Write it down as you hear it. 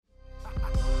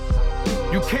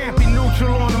You can't be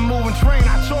neutral on a moving train,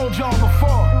 I told y'all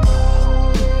before.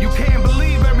 You can't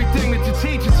believe everything that your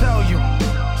teacher tell you.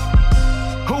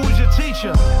 Who was your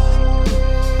teacher?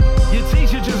 Your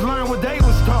teacher just learned what they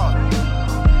was taught.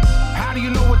 How do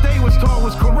you know what they was taught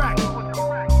was correct?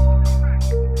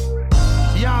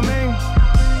 Yeah, I mean,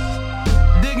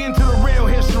 dig into the real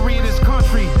history of this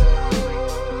country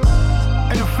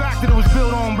and the fact that it was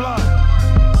built on blood.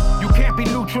 You can't be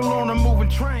neutral on a moving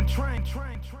train.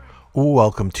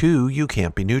 Welcome to You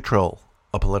Can't Be Neutral,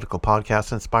 a political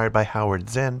podcast inspired by Howard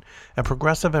Zinn and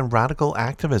progressive and radical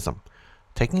activism,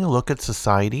 taking a look at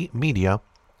society, media,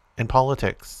 and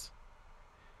politics.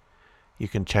 You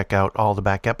can check out all the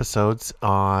back episodes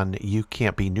on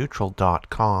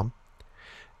youcan'tbeneutral.com,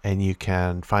 and you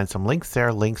can find some links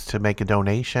there, links to make a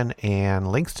donation and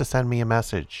links to send me a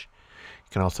message.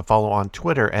 You can also follow on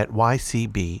Twitter at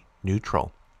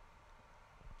YCBNeutral.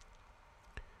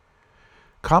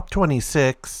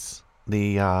 COP26,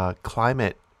 the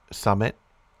climate summit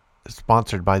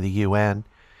sponsored by the UN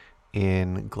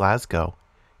in Glasgow,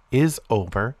 is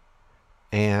over.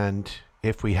 And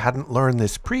if we hadn't learned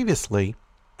this previously,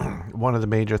 one of the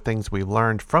major things we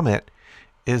learned from it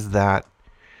is that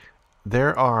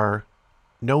there are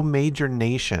no major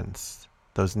nations,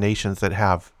 those nations that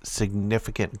have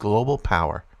significant global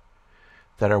power,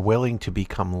 that are willing to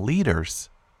become leaders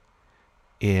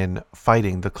in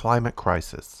fighting the climate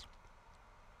crisis.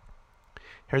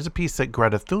 Here's a piece that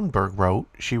Greta Thunberg wrote.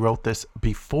 She wrote this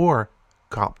before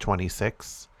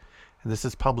COP26, and this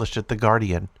is published at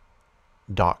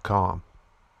TheGuardian.com.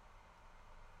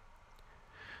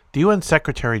 The UN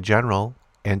Secretary General,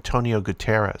 Antonio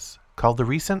Guterres, called the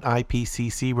recent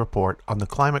IPCC report on the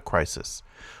climate crisis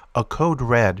a code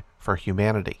red for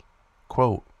humanity.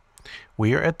 Quote,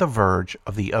 "We are at the verge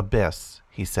of the abyss,"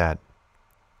 he said.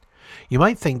 You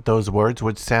might think those words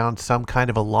would sound some kind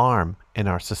of alarm in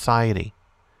our society.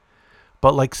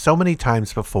 But like so many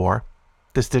times before,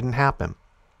 this didn't happen.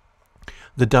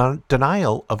 The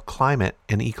denial of climate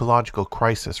and ecological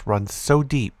crisis runs so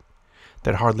deep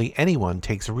that hardly anyone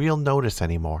takes real notice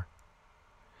anymore.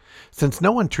 Since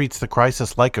no one treats the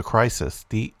crisis like a crisis,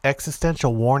 the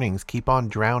existential warnings keep on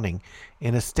drowning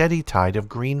in a steady tide of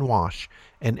greenwash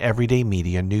and everyday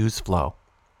media news flow.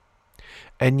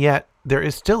 And yet, there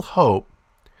is still hope,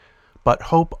 but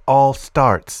hope all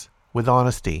starts with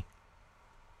honesty.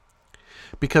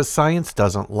 Because science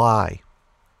doesn't lie.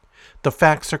 The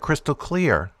facts are crystal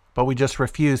clear, but we just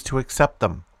refuse to accept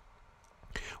them.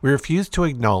 We refuse to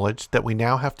acknowledge that we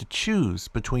now have to choose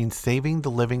between saving the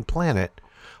living planet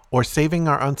or saving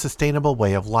our unsustainable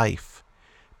way of life,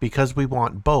 because we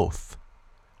want both.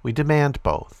 We demand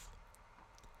both.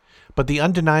 But the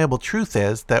undeniable truth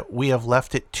is that we have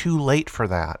left it too late for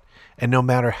that, and no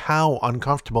matter how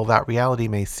uncomfortable that reality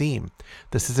may seem,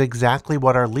 this is exactly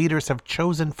what our leaders have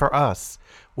chosen for us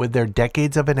with their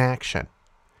decades of inaction,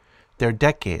 their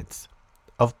decades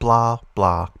of blah,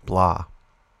 blah, blah.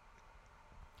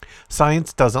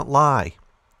 Science doesn't lie.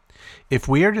 If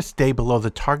we are to stay below the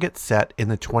target set in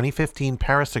the 2015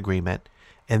 Paris Agreement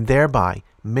and thereby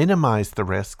minimize the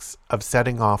risks of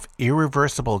setting off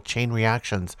irreversible chain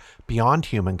reactions beyond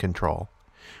human control,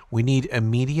 we need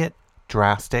immediate,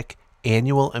 drastic,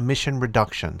 annual emission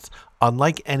reductions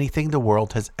unlike anything the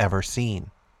world has ever seen.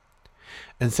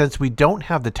 And since we don't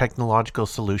have the technological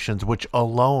solutions which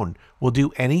alone will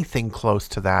do anything close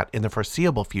to that in the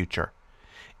foreseeable future,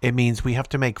 it means we have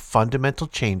to make fundamental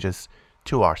changes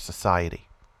to our society.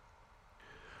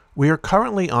 We are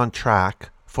currently on track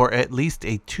for at least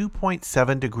a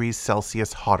 2.7 degrees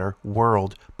Celsius hotter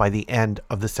world by the end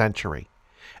of the century.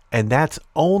 And that's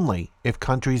only if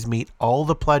countries meet all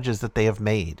the pledges that they have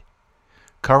made.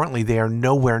 Currently, they are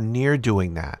nowhere near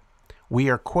doing that. We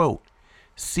are, quote,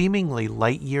 seemingly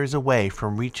light years away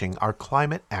from reaching our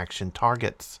climate action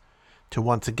targets, to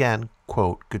once again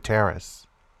quote Guterres.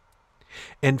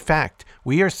 In fact,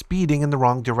 we are speeding in the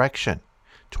wrong direction.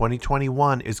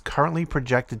 2021 is currently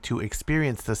projected to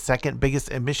experience the second biggest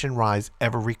emission rise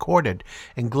ever recorded,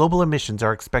 and global emissions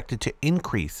are expected to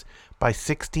increase by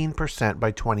 16% by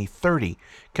 2030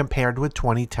 compared with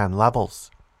 2010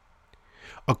 levels.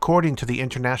 According to the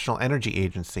International Energy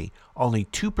Agency, only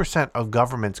 2% of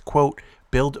government's, quote,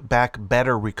 Build Back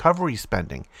Better recovery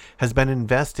spending has been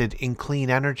invested in clean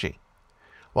energy,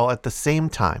 while at the same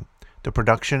time, the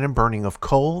production and burning of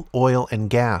coal, oil, and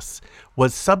gas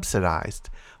was subsidized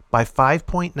by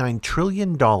 $5.9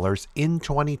 trillion in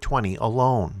 2020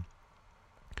 alone.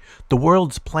 The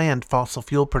world's planned fossil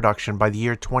fuel production by the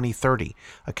year 2030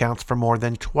 accounts for more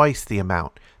than twice the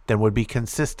amount than would be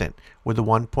consistent with the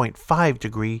 1.5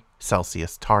 degree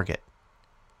Celsius target.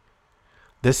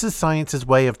 This is science's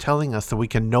way of telling us that we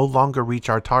can no longer reach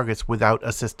our targets without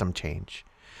a system change,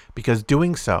 because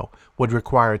doing so would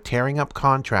require tearing up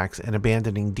contracts and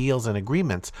abandoning deals and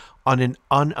agreements on an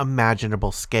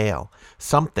unimaginable scale,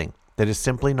 something that is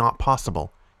simply not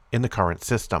possible in the current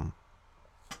system.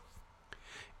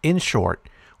 In short,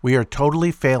 we are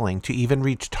totally failing to even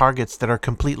reach targets that are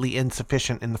completely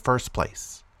insufficient in the first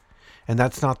place. And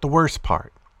that's not the worst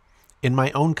part. In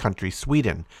my own country,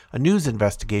 Sweden, a news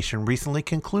investigation recently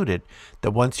concluded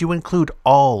that once you include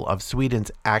all of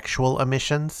Sweden's actual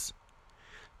emissions,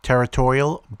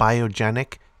 territorial,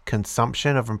 biogenic,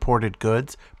 consumption of imported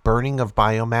goods, burning of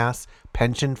biomass,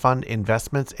 pension fund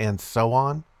investments, and so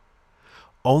on,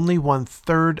 only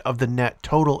 1/3 of the net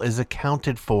total is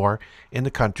accounted for in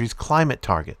the country's climate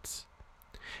targets.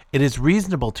 It is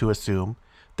reasonable to assume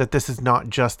that this is not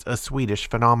just a Swedish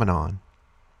phenomenon.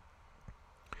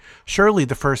 Surely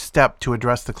the first step to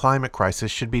address the climate crisis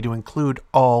should be to include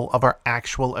all of our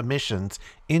actual emissions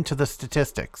into the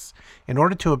statistics in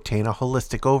order to obtain a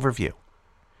holistic overview.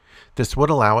 This would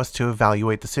allow us to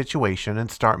evaluate the situation and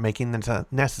start making the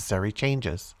necessary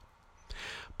changes.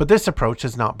 But this approach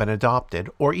has not been adopted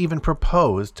or even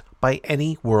proposed by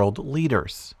any world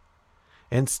leaders.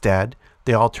 Instead,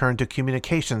 they all turn to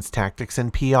communications tactics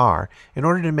and PR in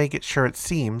order to make it sure it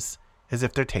seems as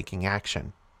if they're taking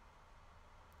action.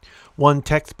 One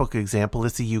textbook example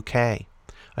is the UK,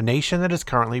 a nation that is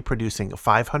currently producing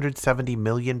 570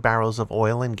 million barrels of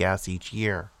oil and gas each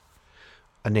year.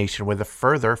 A nation with a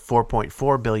further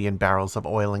 4.4 billion barrels of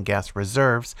oil and gas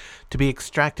reserves to be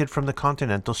extracted from the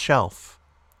continental shelf.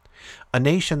 A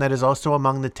nation that is also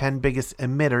among the 10 biggest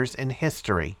emitters in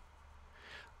history.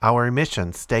 Our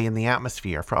emissions stay in the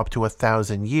atmosphere for up to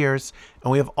 1,000 years,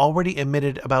 and we have already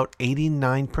emitted about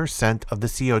 89% of the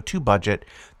CO2 budget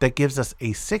that gives us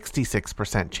a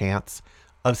 66% chance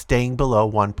of staying below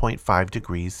 1.5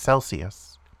 degrees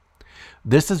Celsius.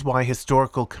 This is why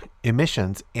historical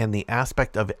emissions and the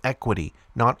aspect of equity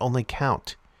not only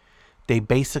count, they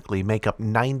basically make up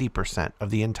 90%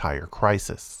 of the entire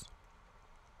crisis.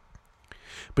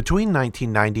 Between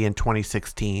 1990 and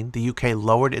 2016, the UK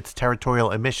lowered its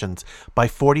territorial emissions by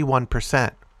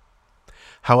 41%.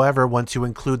 However, once you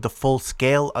include the full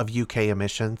scale of UK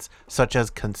emissions, such as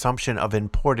consumption of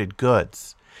imported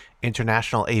goods,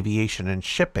 international aviation and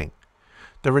shipping,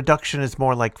 the reduction is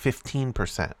more like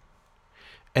 15%.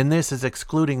 And this is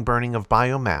excluding burning of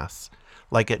biomass,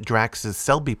 like at Drax's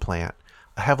Selby plant,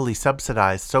 a heavily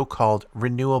subsidized so-called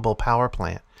renewable power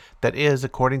plant that is,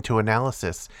 according to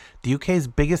analysis, the UK's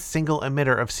biggest single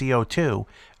emitter of CO2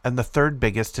 and the third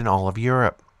biggest in all of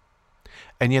Europe.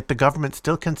 And yet the government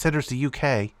still considers the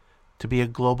UK to be a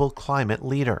global climate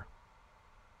leader.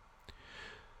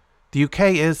 The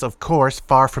UK is, of course,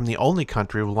 far from the only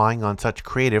country relying on such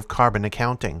creative carbon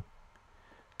accounting.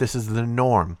 This is the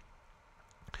norm.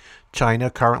 China,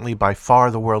 currently by far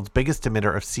the world's biggest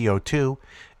emitter of CO2,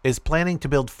 is planning to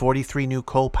build 43 new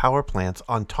coal power plants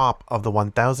on top of the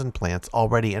 1,000 plants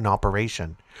already in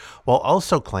operation, while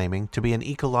also claiming to be an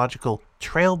ecological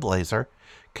trailblazer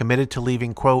committed to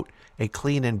leaving, quote, a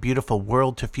clean and beautiful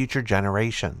world to future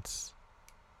generations.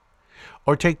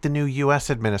 Or take the new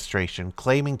U.S. administration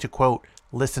claiming to, quote,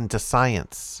 listen to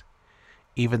science,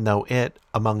 even though it,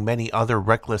 among many other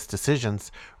reckless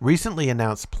decisions, recently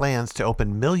announced plans to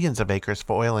open millions of acres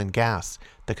for oil and gas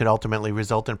that could ultimately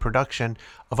result in production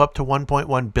of up to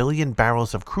 1.1 billion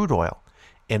barrels of crude oil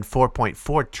and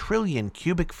 4.4 trillion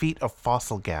cubic feet of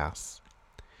fossil gas.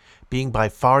 Being by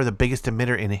far the biggest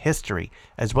emitter in history,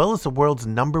 as well as the world's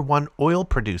 #1 oil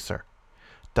producer,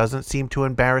 doesn't seem to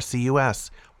embarrass the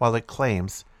U.S. while it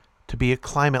claims to be a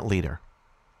climate leader.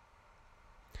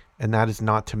 And that is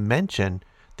not to mention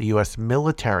the U.S.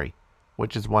 military,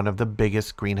 which is one of the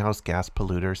biggest greenhouse gas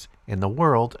polluters in the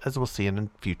world, as we'll see in a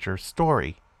future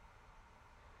story.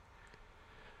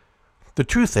 The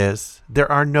truth is,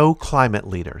 there are no climate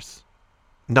leaders.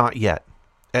 Not yet.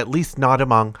 At least not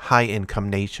among high-income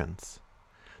nations.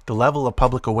 The level of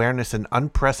public awareness and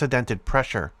unprecedented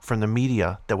pressure from the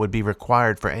media that would be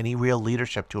required for any real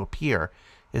leadership to appear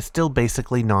is still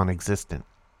basically non-existent.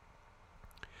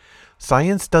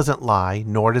 Science doesn't lie,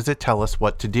 nor does it tell us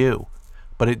what to do,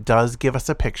 but it does give us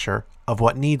a picture of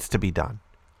what needs to be done.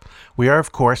 We are,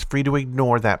 of course, free to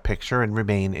ignore that picture and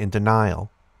remain in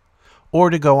denial, or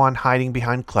to go on hiding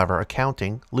behind clever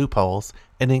accounting, loopholes,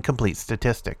 and incomplete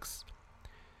statistics,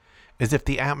 as if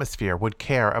the atmosphere would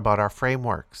care about our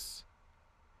frameworks,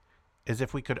 as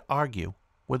if we could argue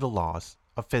with the laws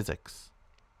of physics.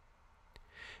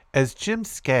 As Jim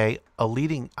Skay, a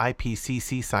leading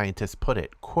IPCC scientist, put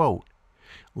it, quote,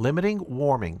 limiting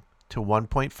warming to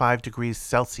 1.5 degrees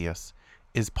Celsius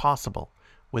is possible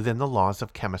within the laws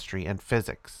of chemistry and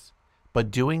physics,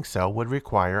 but doing so would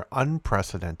require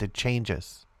unprecedented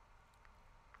changes.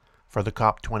 For the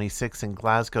COP26 in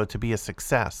Glasgow to be a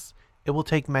success, it will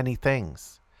take many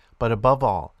things, but above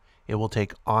all, it will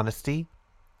take honesty,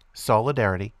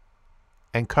 solidarity,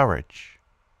 and courage.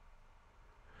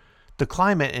 The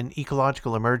climate and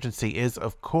ecological emergency is,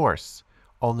 of course,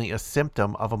 only a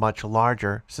symptom of a much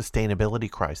larger sustainability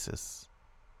crisis,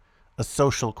 a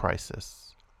social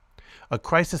crisis, a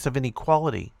crisis of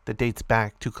inequality that dates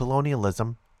back to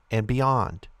colonialism and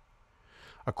beyond,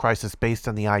 a crisis based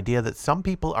on the idea that some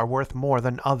people are worth more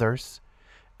than others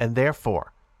and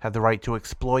therefore have the right to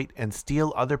exploit and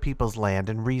steal other people's land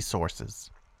and resources.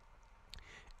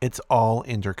 It's all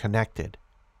interconnected.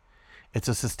 It's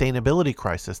a sustainability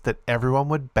crisis that everyone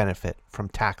would benefit from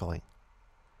tackling.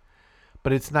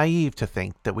 But it's naive to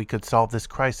think that we could solve this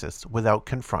crisis without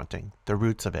confronting the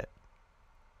roots of it.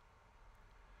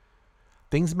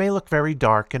 Things may look very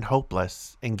dark and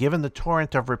hopeless, and given the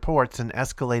torrent of reports and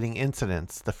escalating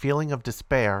incidents, the feeling of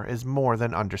despair is more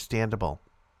than understandable.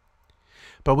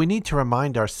 But we need to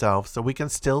remind ourselves that we can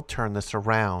still turn this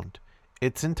around.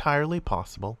 It's entirely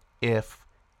possible if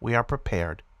we are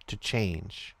prepared to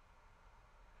change.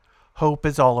 Hope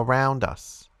is all around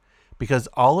us, because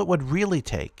all it would really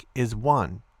take is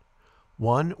one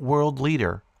world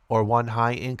leader or one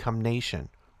high-income nation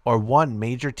or one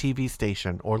major TV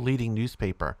station or leading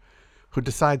newspaper who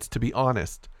decides to be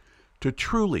honest, to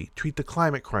truly treat the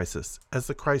climate crisis as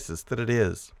the crisis that it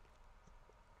is.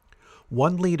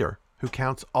 One leader who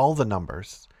counts all the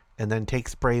numbers and then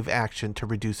takes brave action to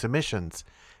reduce emissions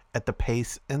at the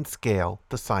pace and scale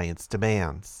the science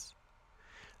demands.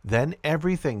 Then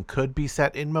everything could be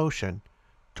set in motion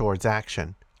towards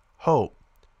action, hope,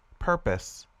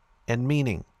 purpose, and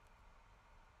meaning.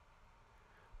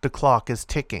 The clock is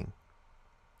ticking.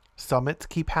 Summits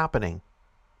keep happening.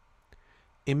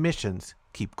 Emissions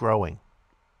keep growing.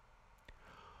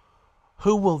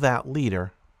 Who will that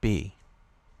leader be?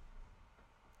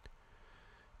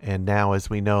 And now, as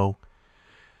we know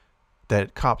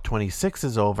that COP26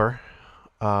 is over,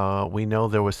 we know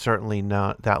there was certainly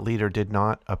not, that leader did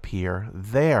not appear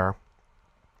there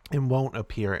and won't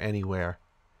appear anywhere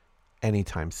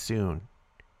anytime soon.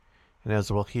 And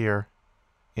as we'll hear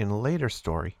in a later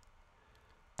story,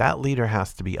 that leader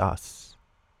has to be us.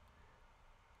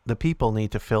 The people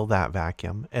need to fill that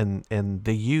vacuum, and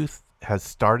the youth has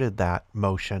started that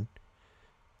motion,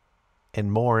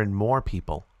 and more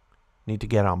people need to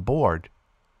get on board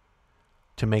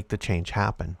to make the change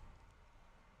happen.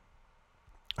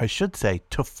 I should say,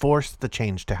 to force the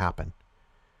change to happen.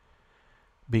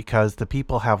 Because the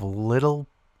people have little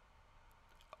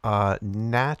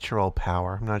natural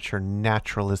power. I'm not sure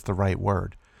natural is the right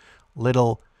word.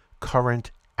 Little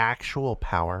current actual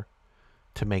power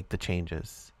to make the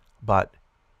changes. But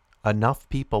enough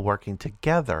people working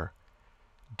together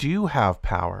do have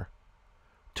power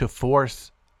to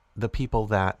force the people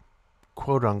that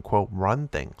quote unquote run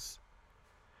things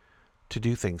to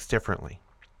do things differently.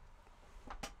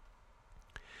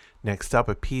 Next up,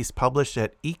 a piece published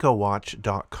at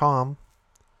ecowatch.com,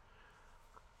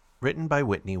 written by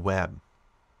Whitney Webb.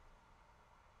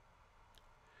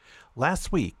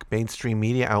 Last week, mainstream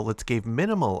media outlets gave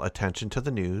minimal attention to the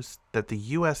news that the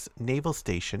U.S. Naval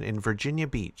Station in Virginia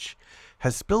Beach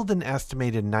has spilled an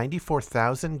estimated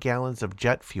 94,000 gallons of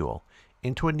jet fuel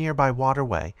into a nearby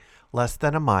waterway less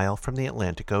than a mile from the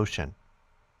Atlantic Ocean.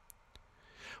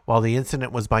 While the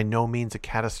incident was by no means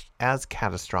as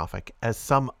catastrophic as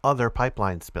some other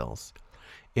pipeline spills,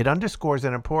 it underscores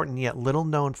an important yet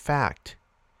little-known fact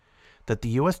that the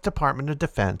U.S. Department of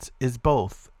Defense is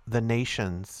both the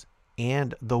nation's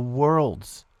and the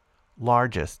world's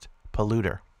largest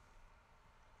polluter.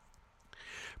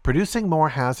 Producing more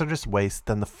hazardous waste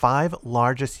than the 5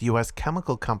 largest U.S.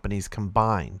 chemical companies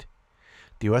combined,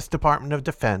 the U.S. Department of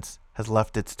Defense has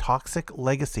left its toxic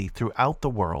legacy throughout the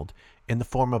world in the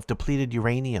form of depleted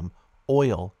uranium,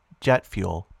 oil, jet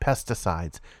fuel,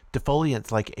 pesticides,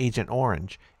 defoliants like Agent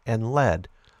Orange, and lead,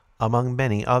 among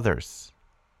many others.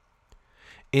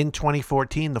 In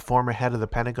 2014, the former head of the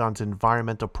Pentagon's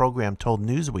environmental program told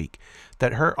Newsweek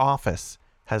that her office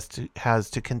has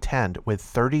to contend with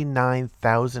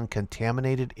 39,000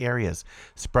 contaminated areas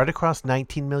spread across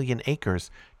 19 million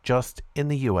acres just in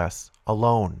the U.S.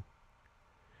 alone.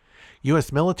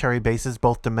 U.S. military bases,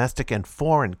 both domestic and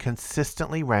foreign,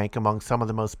 consistently rank among some of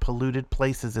the most polluted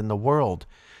places in the world,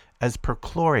 as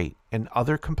perchlorate and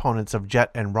other components of jet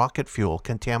and rocket fuel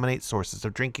contaminate sources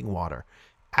of drinking water,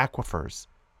 aquifers,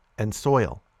 and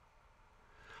soil.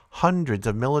 Hundreds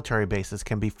of military bases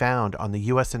can be found on the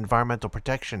U.S. Environmental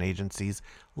Protection Agency's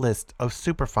list of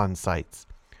Superfund sites,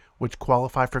 which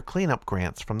qualify for cleanup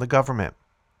grants from the government.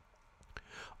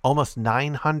 Almost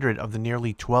 900 of the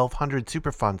nearly 1,200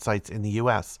 Superfund sites in the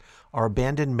U.S. are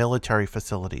abandoned military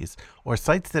facilities or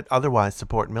sites that otherwise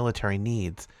support military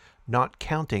needs, not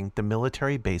counting the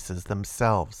military bases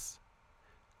themselves.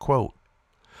 Quote,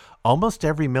 almost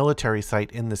every military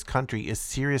site in this country is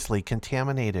seriously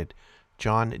contaminated,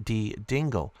 John D.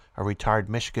 Dingell, a retired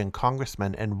Michigan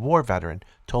congressman and war veteran,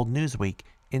 told Newsweek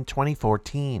in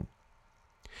 2014.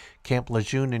 Camp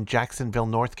Lejeune in Jacksonville,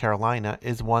 North Carolina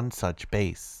is one such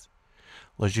base.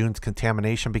 Lejeune's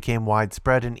contamination became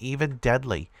widespread and even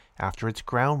deadly after its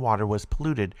groundwater was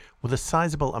polluted with a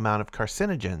sizable amount of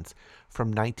carcinogens from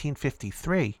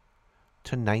 1953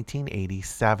 to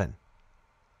 1987.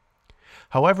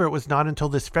 However, it was not until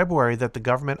this February that the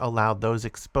government allowed those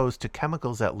exposed to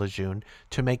chemicals at Lejeune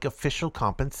to make official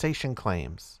compensation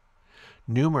claims.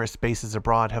 Numerous bases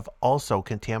abroad have also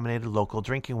contaminated local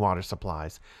drinking water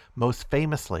supplies, most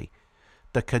famously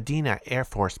the Kadena Air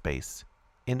Force Base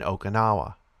in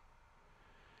Okinawa.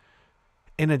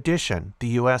 In addition, the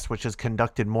U.S., which has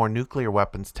conducted more nuclear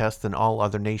weapons tests than all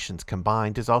other nations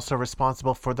combined, is also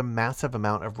responsible for the massive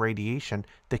amount of radiation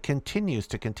that continues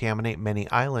to contaminate many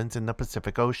islands in the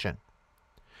Pacific Ocean.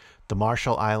 The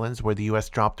Marshall Islands, where the U.S.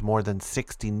 dropped more than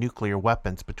 60 nuclear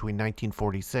weapons between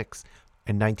 1946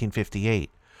 and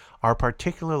 1958, are a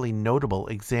particularly notable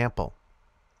example.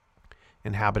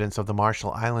 Inhabitants of the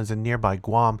Marshall Islands and nearby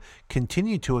Guam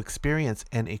continue to experience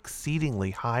an exceedingly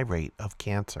high rate of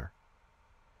cancer.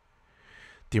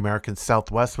 The American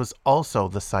Southwest was also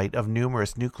the site of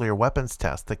numerous nuclear weapons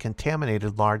tests that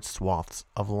contaminated large swaths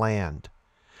of land.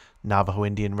 Navajo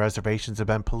Indian reservations have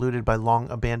been polluted by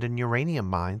long-abandoned uranium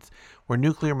mines where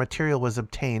nuclear material was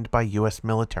obtained by U.S.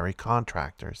 military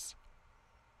contractors.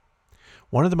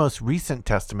 One of the most recent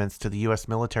testaments to the U.S.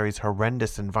 military's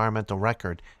horrendous environmental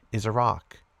record is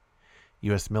Iraq.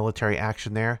 U.S. military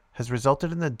action there has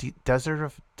resulted in the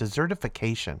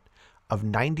desertification of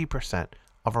 90%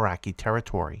 of Iraqi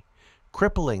territory,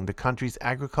 crippling the country's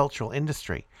agricultural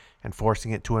industry and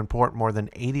forcing it to import more than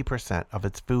 80% of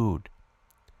its food.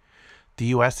 The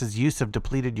U.S.'s use of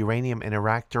depleted uranium in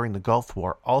Iraq during the Gulf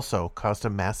War also caused a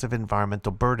massive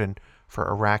environmental burden for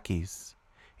Iraqis.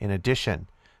 In addition,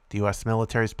 the U.S.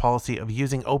 military's policy of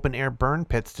using open-air burn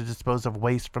pits to dispose of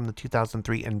waste from the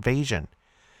 2003 invasion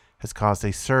has caused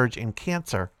a surge in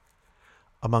cancer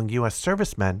among U.S.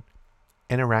 servicemen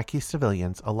and Iraqi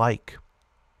civilians alike.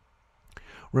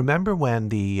 Remember when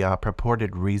the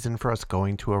purported reason for us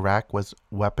going to Iraq was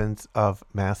weapons of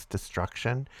mass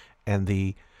destruction and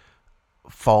the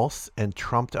false and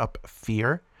trumped-up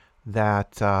fear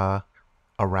that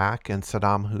Iraq and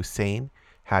Saddam Hussein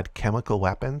had chemical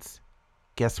weapons?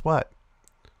 Guess what?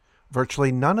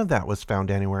 Virtually none of that was found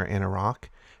anywhere in Iraq,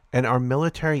 and our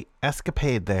military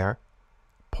escapade there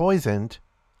poisoned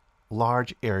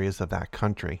large areas of that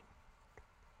country.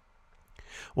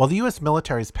 While the U.S.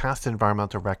 military's past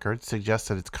environmental record suggests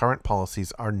that its current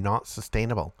policies are not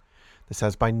sustainable, this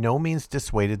has by no means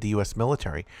dissuaded the U.S.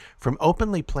 military from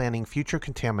openly planning future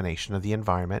contamination of the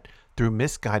environment through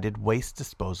misguided waste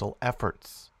disposal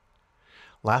efforts.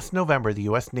 Last November, the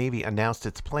U.S. Navy announced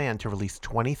its plan to release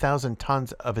 20,000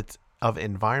 tons of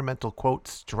environmental, quote,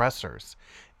 stressors,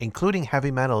 including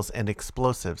heavy metals and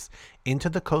explosives, into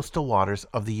the coastal waters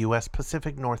of the U.S.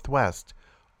 Pacific Northwest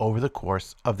over the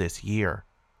course of this year.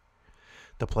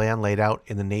 The plan laid out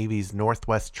in the Navy's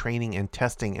Northwest Training and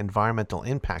Testing Environmental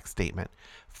Impact Statement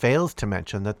fails to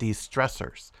mention that these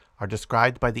stressors are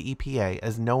described by the EPA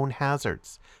as known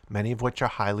hazards, many of which are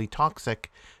highly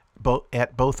toxic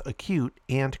at both acute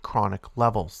and chronic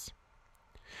levels.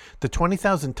 The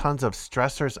 20,000 tons of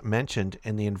stressors mentioned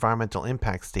in the Environmental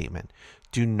Impact Statement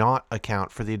do not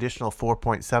account for the additional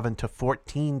 4.7 to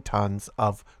 14 tons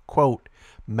of, quote,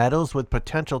 metals with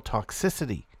potential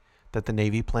toxicity that the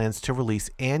Navy plans to release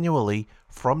annually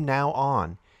from now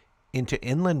on into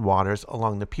inland waters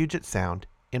along the Puget Sound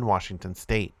in Washington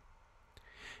state.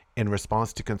 In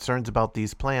response to concerns about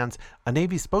these plans, a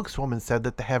Navy spokeswoman said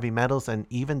that the heavy metals and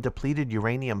even depleted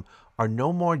uranium are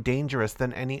no more dangerous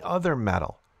than any other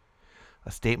metal,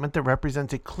 a statement that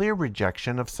represents a clear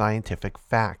rejection of scientific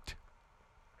fact.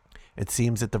 It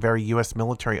seems that the very U.S.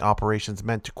 military operations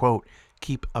meant to, quote,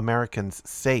 keep Americans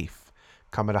safe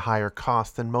come at a higher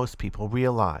cost than most people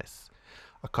realize,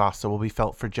 a cost that will be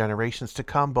felt for generations to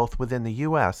come both within the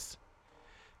U.S.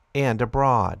 and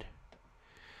abroad.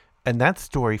 And that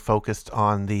story focused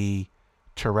on the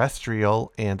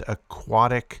terrestrial and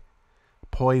aquatic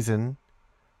poison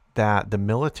that the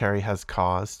military has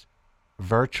caused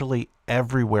virtually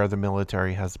everywhere the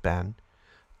military has been,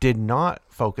 did not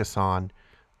focus on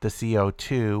the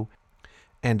CO2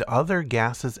 and other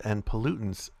gases and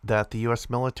pollutants that the U.S.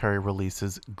 military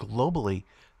releases globally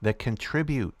that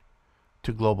contribute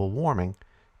to global warming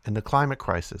and the climate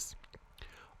crisis,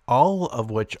 all of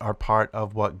which are part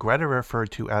of what Greta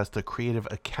referred to as the creative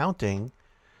accounting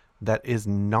that is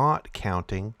not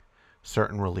counting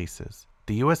certain releases.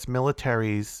 The U.S.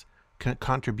 military's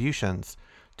contributions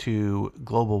to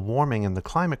global warming and the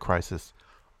climate crisis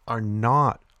are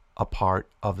not a part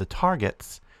of the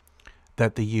targets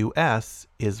that the U.S.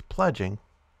 is pledging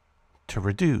to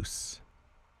reduce.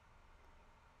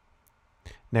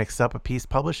 Next up, a piece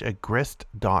published at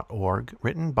grist.org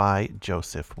written by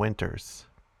Joseph Winters.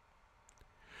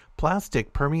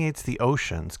 Plastic permeates the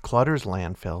oceans, clutters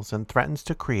landfills, and threatens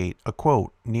to create a,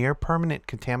 quote, near permanent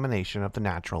contamination of the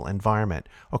natural environment,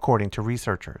 according to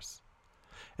researchers.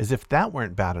 As if that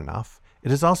weren't bad enough,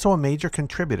 it is also a major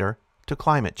contributor to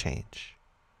climate change.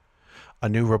 A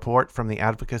new report from the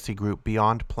advocacy group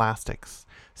Beyond Plastics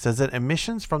says that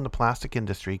emissions from the plastic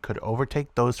industry could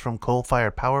overtake those from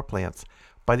coal-fired power plants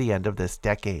by the end of this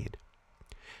decade.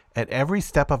 At every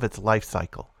step of its life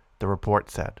cycle, the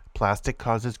report said, plastic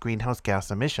causes greenhouse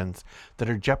gas emissions that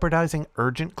are jeopardizing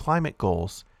urgent climate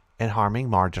goals and harming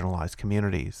marginalized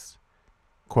communities.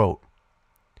 Quote,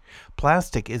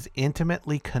 plastic is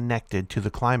intimately connected to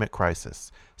the climate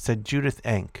crisis, said Judith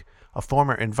Enck, a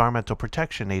former Environmental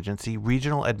Protection Agency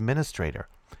regional administrator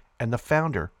and the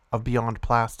founder of Beyond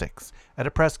Plastics, at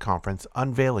a press conference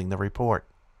unveiling the report.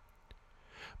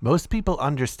 Most people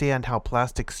understand how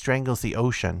plastic strangles the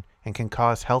ocean and can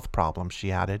cause health problems,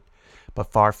 she added, but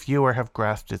far fewer have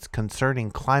grasped its concerning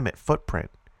climate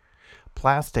footprint.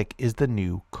 Plastic is the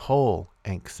new coal,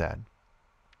 Enck said.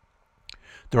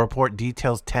 The report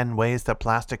details 10 ways that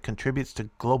plastic contributes to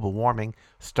global warming,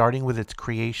 starting with its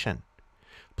creation.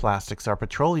 Plastics are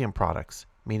petroleum products,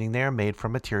 meaning they are made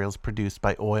from materials produced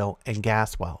by oil and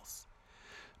gas wells.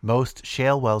 Most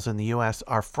shale wells in the U.S.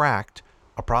 are fracked,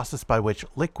 a process by which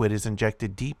liquid is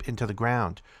injected deep into the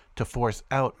ground to force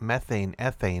out methane,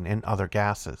 ethane, and other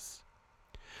gases.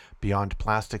 Beyond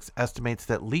Plastics estimates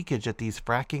that leakage at these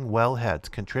fracking wellheads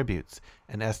contributes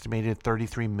an estimated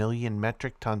 33 million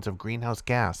metric tons of greenhouse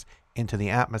gas into the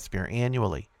atmosphere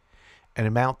annually, an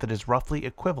amount that is roughly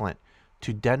equivalent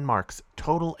to Denmark's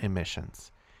total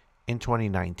emissions in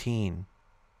 2019.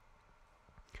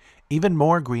 Even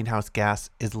more greenhouse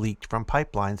gas is leaked from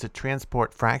pipelines that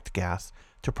transport fracked gas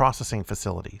to processing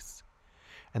facilities.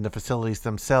 And the facilities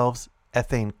themselves,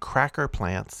 ethane cracker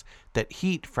plants that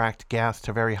heat fracked gas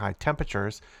to very high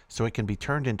temperatures so it can be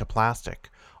turned into plastic,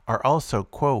 are also,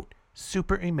 quote,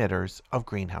 super emitters of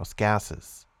greenhouse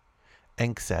gases,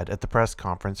 Enck said at the press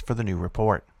conference for the new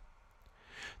report.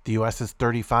 The U.S.'s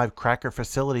 35 cracker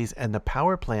facilities and the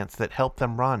power plants that help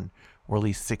them run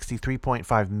release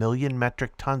 63.5 million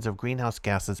metric tons of greenhouse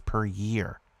gases per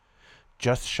year,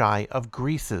 just shy of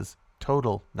Greece's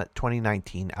total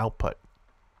 2019 output.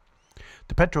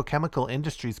 The petrochemical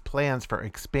industry's plans for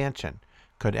expansion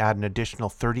could add an additional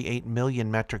 38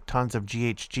 million metric tons of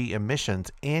GHG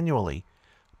emissions annually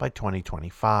by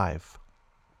 2025.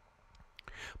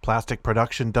 Plastic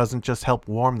production doesn't just help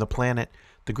warm the planet.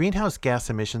 The greenhouse gas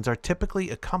emissions are typically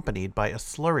accompanied by a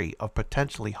slurry of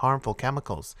potentially harmful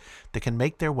chemicals that can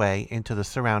make their way into the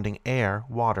surrounding air,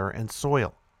 water, and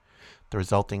soil. The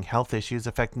resulting health issues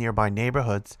affect nearby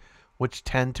neighborhoods, which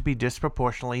tend to be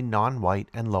disproportionately non-white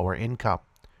and lower income.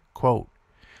 Quote,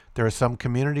 there are some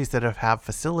communities that have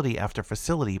facility after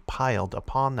facility piled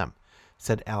upon them,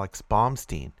 said Alex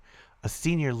Baumstein, a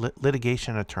senior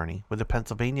litigation attorney with the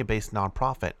Pennsylvania-based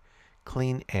nonprofit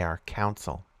Clean Air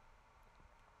Council.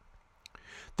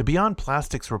 The Beyond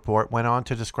Plastics report went on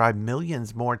to describe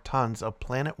millions more tons of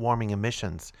planet-warming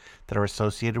emissions that are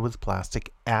associated with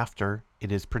plastic after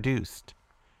it is produced.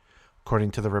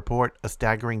 According to the report, a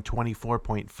staggering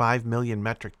 24.5 million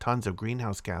metric tons of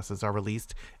greenhouse gases are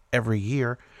released every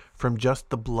year from just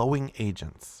the blowing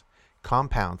agents,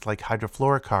 compounds like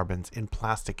hydrofluorocarbons in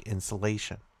plastic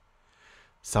insulation.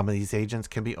 Some of these agents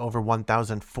can be over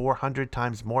 1,400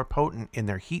 times more potent in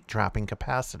their heat-trapping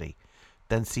capacity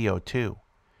than CO2.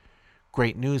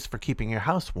 Great news for keeping your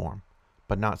house warm,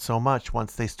 but not so much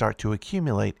once they start to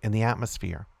accumulate in the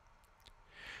atmosphere.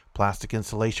 Plastic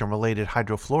insulation-related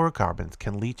hydrofluorocarbons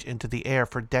can leach into the air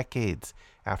for decades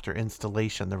after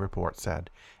installation, the report said,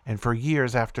 and for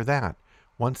years after that,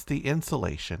 once the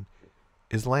insulation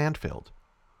is landfilled.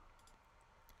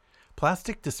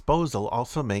 Plastic disposal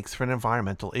also makes for an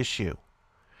environmental issue.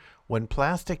 When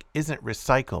plastic isn't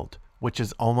recycled, which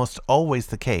is almost always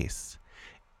the case,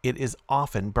 it is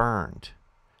often burned.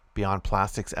 Beyond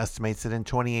Plastics estimates that in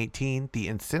 2018, the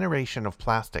incineration of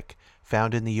plastic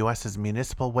found in the U.S.'s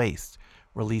municipal waste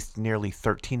released nearly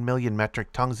 13 million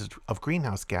metric tons of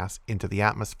greenhouse gas into the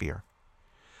atmosphere,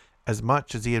 as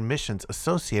much as the emissions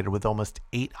associated with almost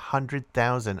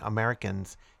 800,000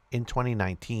 Americans in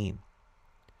 2019.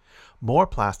 More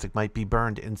plastic might be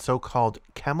burned in so-called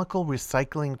chemical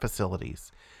recycling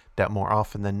facilities that more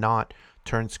often than not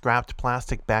turn scrapped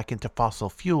plastic back into fossil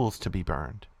fuels to be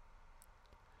burned.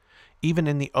 Even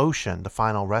in the ocean, the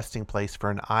final resting place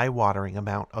for an eye-watering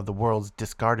amount of the world's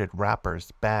discarded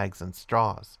wrappers, bags, and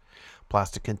straws,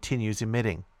 plastic continues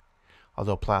emitting.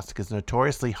 Although plastic is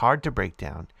notoriously hard to break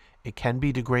down, it can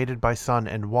be degraded by sun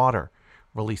and water,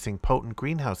 releasing potent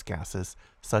greenhouse gases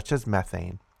such as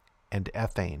methane and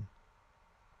ethane.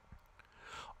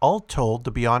 All told,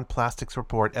 the Beyond Plastics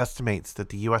report estimates that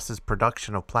the U.S.'s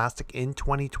production of plastic in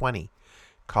 2020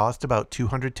 caused about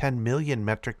 210 million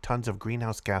metric tons of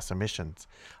greenhouse gas emissions,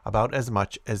 about as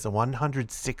much as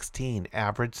 116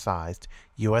 average-sized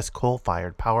U.S.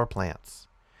 coal-fired power plants.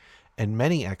 And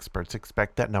many experts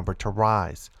expect that number to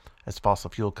rise, as fossil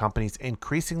fuel companies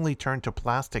increasingly turn to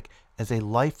plastic as a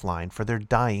lifeline for their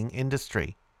dying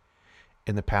industry.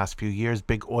 In the past few years,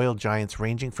 big oil giants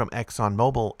ranging from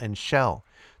ExxonMobil and Shell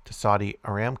to Saudi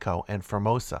Aramco and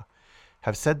Formosa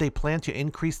have said they plan to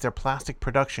increase their plastic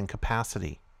production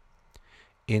capacity.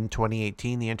 In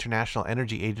 2018, the International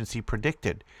Energy Agency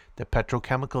predicted that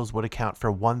petrochemicals would account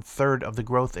for 1/3 of the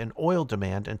growth in oil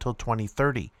demand until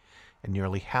 2030, and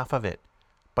nearly half of it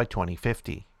by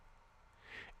 2050.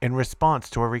 In response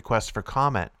to a request for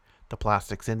comment, the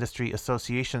Plastics Industry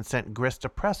Association sent Grist a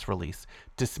press release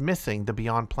dismissing the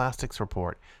Beyond Plastics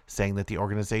report, saying that the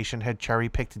organization had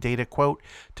cherry-picked data, quote,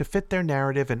 to fit their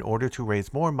narrative in order to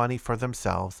raise more money for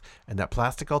themselves, and that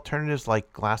plastic alternatives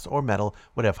like glass or metal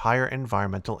would have higher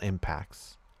environmental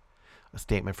impacts. A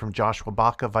statement from Joshua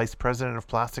Baca, vice president of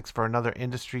plastics for another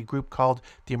industry group called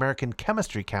the American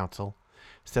Chemistry Council,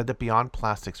 said that Beyond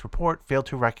Plastics report failed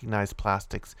to recognize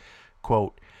plastics,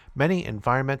 quote, many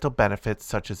environmental benefits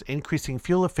such as increasing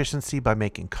fuel efficiency by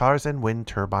making cars and wind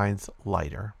turbines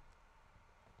lighter.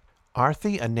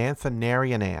 Arthi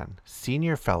Ananthanarayanan,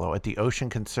 senior fellow at the Ocean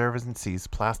Conservancy's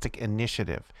Plastic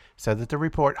Initiative, said that the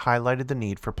report highlighted the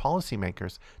need for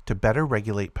policymakers to better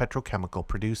regulate petrochemical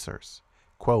producers.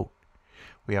 Quote,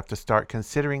 we have to start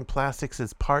considering plastics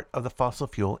as part of the fossil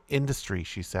fuel industry,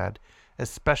 she said,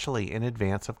 especially in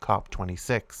advance of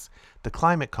COP26, the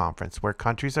climate conference where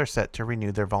countries are set to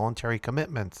renew their voluntary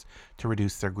commitments to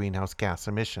reduce their greenhouse gas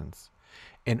emissions.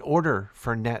 In order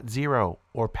for net zero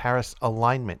or Paris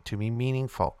alignment to be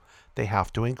meaningful, they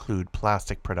have to include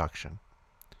plastic production.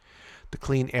 The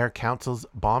Clean Air Council's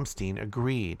Baumstein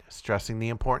agreed, stressing the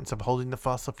importance of holding the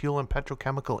fossil fuel and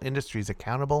petrochemical industries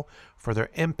accountable for their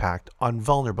impact on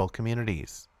vulnerable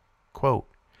communities. Quote,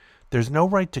 there's no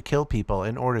right to kill people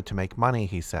in order to make money,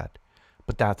 he said,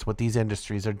 but that's what these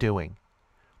industries are doing.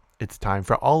 It's time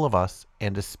for all of us,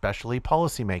 and especially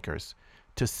policymakers,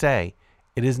 to say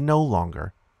it is no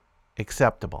longer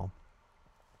acceptable.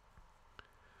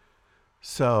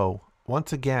 So,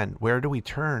 once again, where do we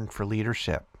turn for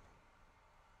leadership?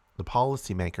 The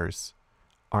policymakers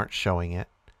aren't showing it.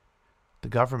 The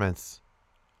governments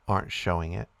aren't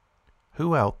showing it.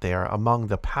 Who out there among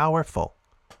the powerful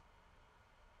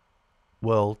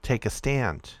will take a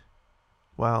stand?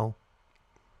 Well,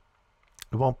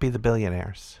 it won't be the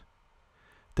billionaires.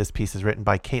 This piece is written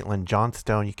by Caitlin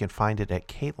Johnstone. You can find it at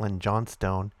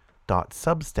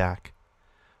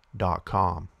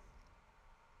caitlinjohnstone.substack.com.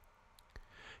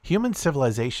 Human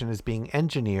civilization is being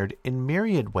engineered in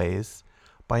myriad ways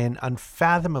by an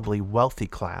unfathomably wealthy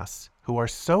class who are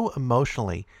so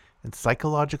emotionally and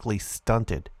psychologically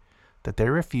stunted that they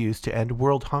refuse to end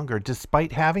world hunger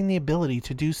despite having the ability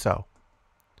to do so.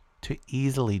 To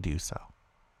easily do so.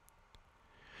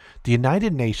 The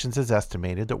United Nations has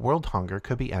estimated that world hunger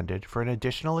could be ended for an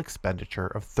additional expenditure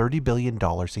of $30 billion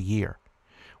a year,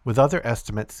 with other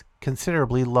estimates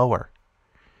considerably lower.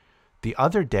 The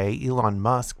other day, Elon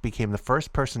Musk became the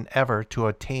first person ever to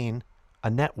attain a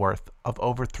net worth of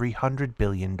over $300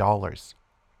 billion.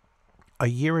 A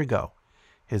year ago,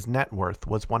 his net worth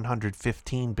was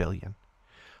 $115 billion.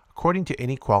 According to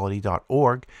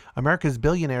inequality.org, America's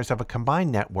billionaires have a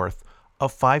combined net worth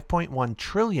of $5.1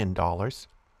 trillion,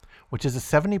 which is a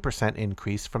 70%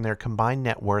 increase from their combined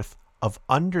net worth of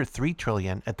under $3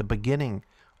 trillion at the beginning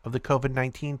of the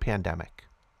COVID-19 pandemic.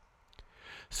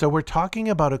 So we're talking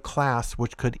about a class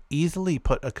which could easily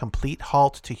put a complete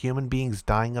halt to human beings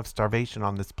dying of starvation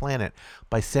on this planet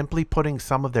by simply putting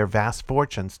some of their vast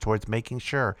fortunes towards making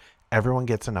sure everyone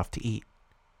gets enough to eat.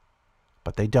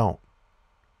 But they don't.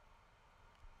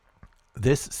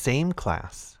 This same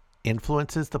class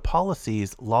influences the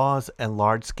policies, laws, and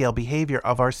large-scale behavior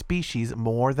of our species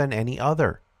more than any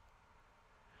other.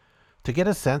 To get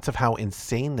a sense of how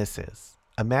insane this is,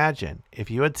 imagine if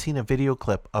you had seen a video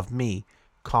clip of me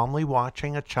calmly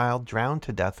watching a child drown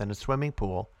to death in a swimming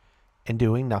pool and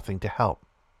doing nothing to help.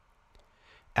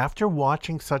 After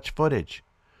watching such footage,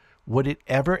 would it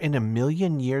ever in a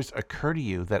million years occur to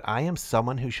you that I am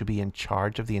someone who should be in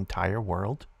charge of the entire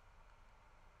world?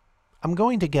 I'm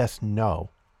going to guess no.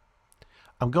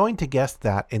 I'm going to guess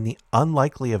that in the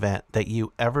unlikely event that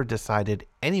you ever decided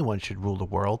anyone should rule the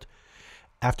world,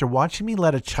 after watching me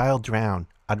let a child drown,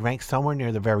 I'd rank somewhere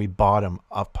near the very bottom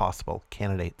of possible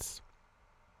candidates.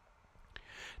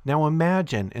 Now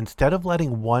imagine, instead of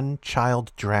letting one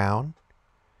child drown,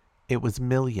 it was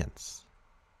millions.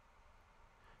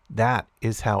 That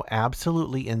is how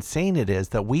absolutely insane it is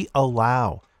that we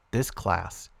allow this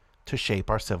class to shape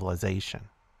our civilization.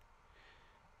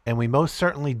 And we most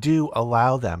certainly do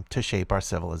allow them to shape our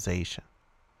civilization.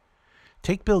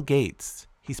 Take Bill Gates.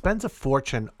 He spends a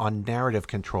fortune on narrative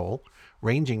control,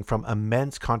 ranging from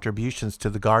immense contributions to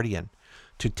The Guardian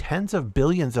to tens of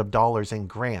billions of dollars in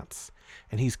grants,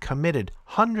 and he's committed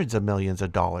hundreds of millions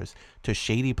of dollars to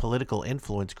shady political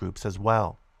influence groups as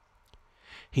well.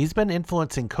 He's been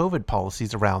influencing COVID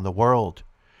policies around the world,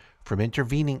 from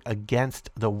intervening against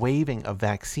the waiving of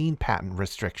vaccine patent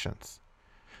restrictions,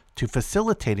 to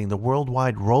facilitating the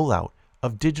worldwide rollout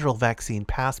of digital vaccine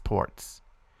passports.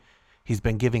 He's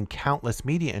been giving countless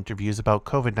media interviews about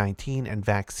COVID-19 and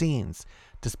vaccines,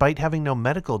 despite having no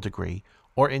medical degree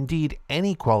or indeed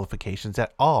any qualifications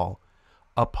at all,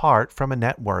 apart from a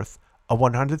net worth of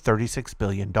 $136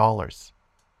 billion.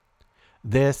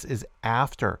 This is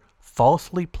after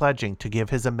falsely pledging to give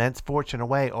his immense fortune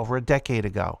away over a decade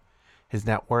ago. His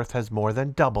net worth has more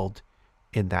than doubled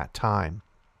in that time.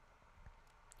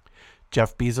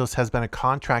 Jeff Bezos has been a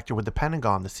contractor with the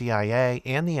Pentagon, the CIA,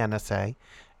 and the NSA,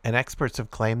 and experts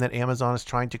have claimed that Amazon is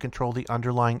trying to control the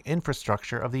underlying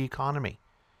infrastructure of the economy.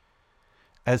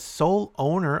 As sole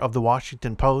owner of the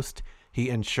Washington Post, he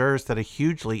ensures that a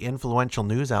hugely influential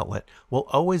news outlet will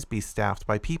always be staffed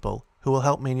by people who will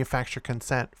help manufacture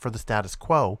consent for the status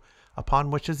quo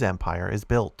upon which his empire is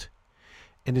built.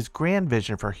 And his grand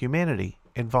vision for humanity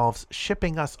involves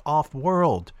shipping us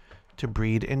off-world to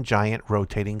breed in giant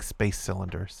rotating space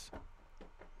cylinders.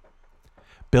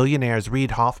 Billionaires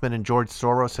Reid Hoffman and George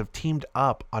Soros have teamed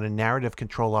up on a narrative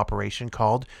control operation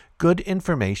called Good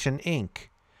Information, Inc.,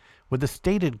 with the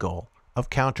stated goal of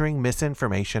countering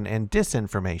misinformation and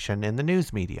disinformation in the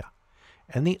news media,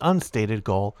 and the unstated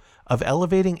goal of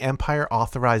elevating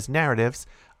empire-authorized narratives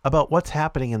about what's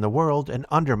happening in the world and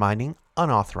undermining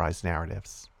unauthorized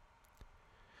narratives.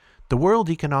 The World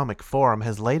Economic Forum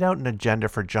has laid out an agenda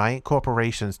for giant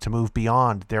corporations to move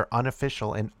beyond their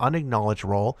unofficial and unacknowledged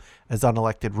role as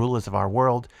unelected rulers of our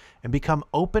world and become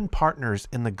open partners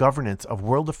in the governance of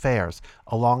world affairs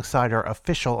alongside our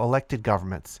official elected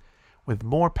governments, with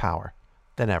more power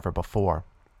than ever before.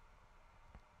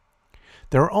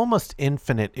 There are almost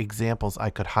infinite examples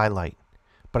I could highlight,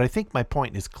 but I think my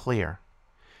point is clear.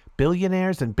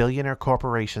 Billionaires and billionaire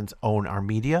corporations own our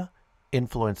media,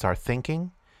 influence our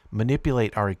thinking,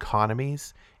 manipulate our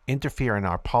economies, interfere in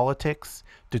our politics,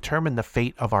 determine the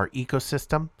fate of our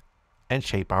ecosystem, and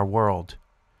shape our world.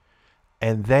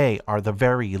 And they are the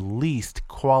very least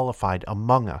qualified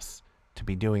among us to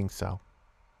be doing so.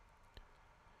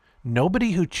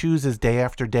 Nobody who chooses day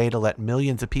after day to let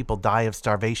millions of people die of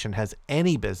starvation has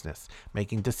any business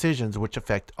making decisions which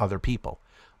affect other people,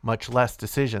 much less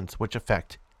decisions which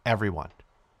affect everyone.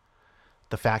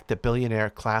 The fact that billionaire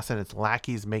class and its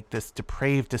lackeys make this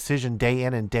depraved decision day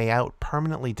in and day out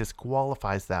permanently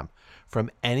disqualifies them from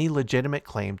any legitimate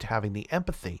claim to having the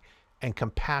empathy and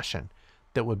compassion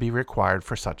that would be required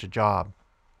for such a job.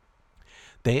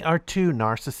 They are too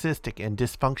narcissistic and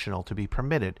dysfunctional to be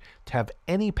permitted to have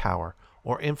any power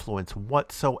or influence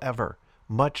whatsoever,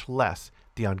 much less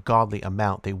the ungodly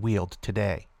amount they wield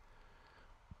today.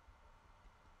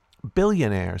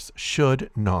 Billionaires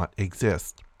should not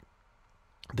exist.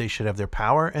 They should have their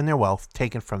power and their wealth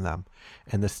taken from them,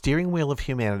 and the steering wheel of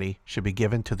humanity should be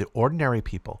given to the ordinary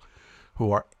people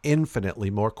who are infinitely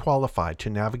more qualified to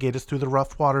navigate us through the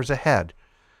rough waters ahead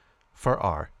for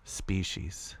our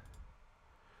species.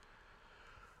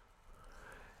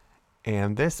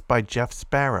 And this by Jeff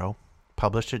Sparrow,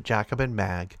 published at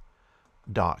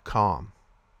jacobinmag.com.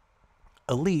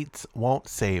 Elites won't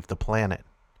save the planet.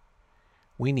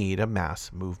 We need a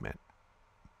mass movement.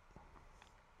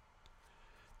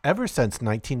 Ever since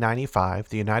 1995,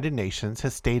 the United Nations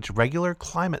has staged regular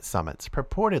climate summits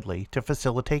purportedly to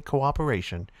facilitate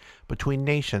cooperation between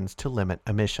nations to limit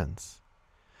emissions.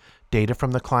 Data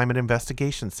from the Climate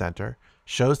Investigation Center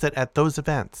shows that at those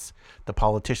events, the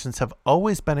politicians have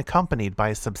always been accompanied by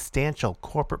a substantial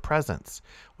corporate presence,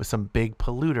 with some big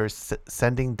polluters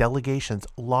sending delegations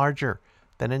larger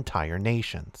than entire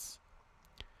nations.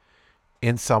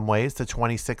 In some ways, the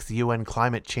 26th UN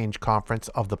Climate Change Conference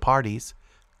of the Parties,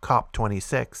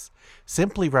 COP26,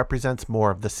 simply represents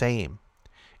more of the same.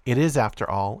 It is, after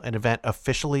all, an event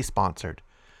officially sponsored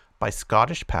by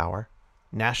Scottish Power,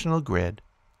 National Grid,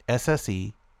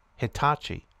 SSE,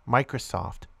 Hitachi,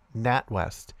 Microsoft,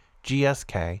 NatWest,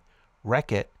 GSK,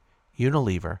 Reckitt,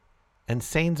 Unilever, and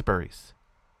Sainsbury's.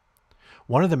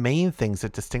 One of the main things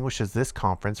that distinguishes this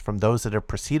conference from those that have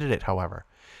preceded it, however,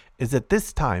 is that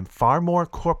this time far more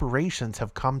corporations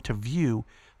have come to view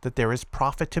that there is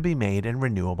profit to be made in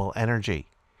renewable energy.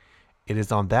 It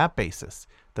is on that basis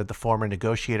that the former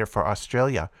negotiator for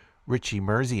Australia, Richie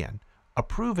Merzian,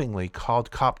 approvingly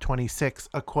called COP26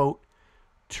 a, quote,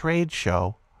 trade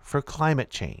show for climate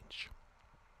change.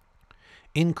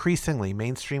 Increasingly,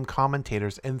 mainstream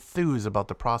commentators enthuse about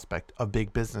the prospect of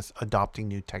big business adopting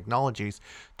new technologies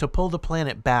to pull the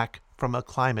planet back from a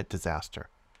climate disaster.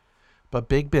 But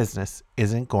big business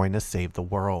isn't going to save the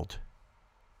world.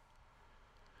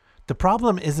 The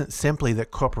problem isn't simply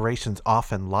that corporations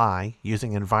often lie,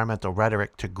 using environmental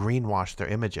rhetoric to greenwash their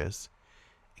images.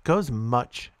 It goes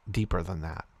much deeper than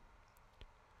that.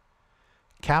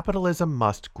 Capitalism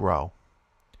must grow.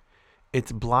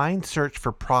 Its blind search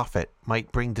for profit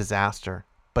might bring disaster,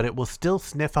 but it will still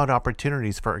sniff out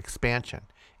opportunities for expansion,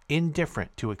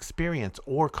 indifferent to experience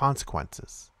or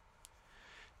consequences.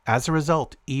 As a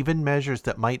result, even measures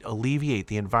that might alleviate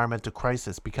the environmental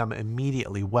crisis become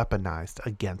immediately weaponized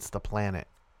against the planet.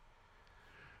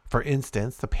 For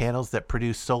instance, the panels that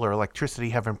produce solar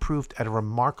electricity have improved at a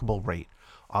remarkable rate,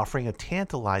 offering a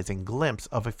tantalizing glimpse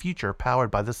of a future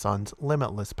powered by the sun's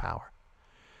limitless power.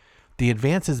 The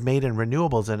advances made in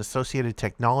renewables and associated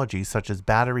technologies such as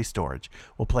battery storage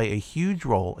will play a huge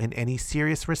role in any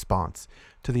serious response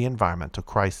to the environmental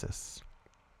crisis.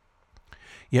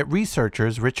 Yet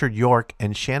researchers Richard York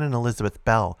and Shannon Elizabeth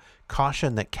Bell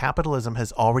caution that capitalism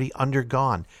has already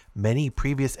undergone many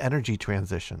previous energy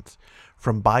transitions,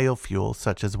 from biofuels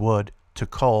such as wood to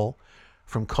coal,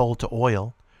 from coal to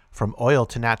oil, from oil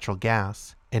to natural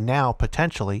gas, and now,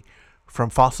 potentially, from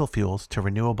fossil fuels to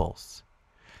renewables.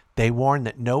 They warn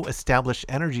that no established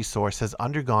energy source has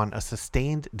undergone a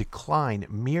sustained decline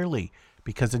merely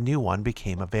because a new one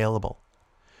became available.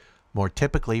 More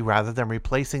typically, rather than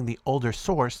replacing the older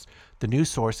source, the new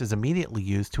source is immediately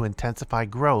used to intensify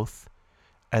growth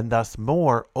and thus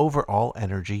more overall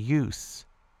energy use.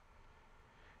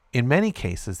 In many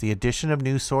cases, the addition of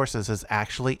new sources has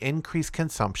actually increased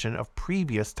consumption of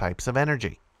previous types of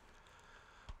energy.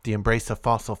 The embrace of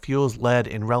fossil fuels led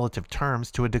in relative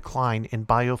terms to a decline in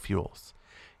biofuels.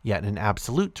 Yet in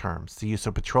absolute terms, the use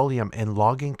of petroleum in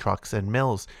logging trucks and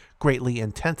mills greatly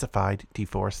intensified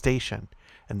deforestation,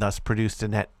 and thus produced a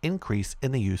net increase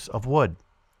in the use of wood.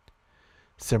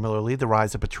 Similarly, the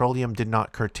rise of petroleum did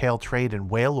not curtail trade in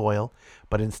whale oil,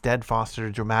 but instead fostered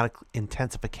a dramatic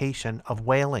intensification of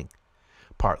whaling,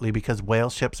 partly because whale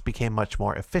ships became much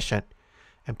more efficient,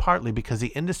 and partly because the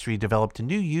industry developed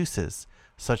new uses,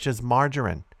 such as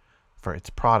margarine, for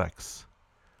its products.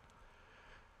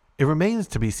 It remains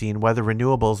to be seen whether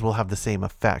renewables will have the same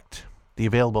effect. The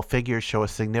available figures show a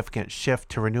significant shift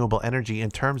to renewable energy in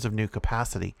terms of new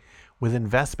capacity, with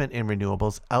investment in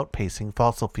renewables outpacing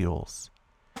fossil fuels.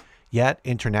 Yet,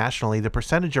 internationally, the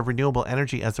percentage of renewable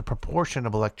energy as a proportion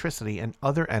of electricity and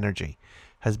other energy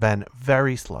has been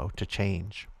very slow to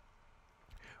change.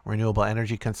 Renewable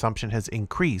energy consumption has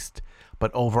increased,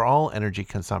 but overall energy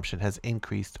consumption has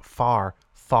increased far,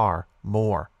 far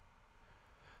more.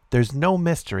 There's no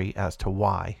mystery as to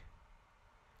why.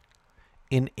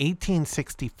 In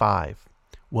 1865,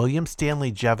 William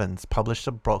Stanley Jevons published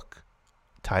a book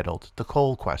titled The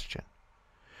Coal Question.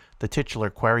 The titular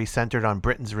query centered on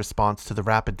Britain's response to the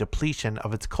rapid depletion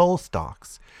of its coal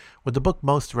stocks, with the book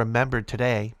most remembered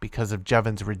today because of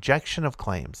Jevons' rejection of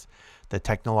claims that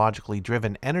technologically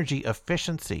driven energy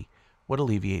efficiency would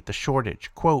alleviate the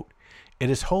shortage. Quote, "It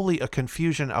is wholly a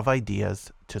confusion of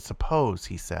ideas to suppose,"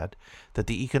 he said, "that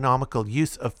the economical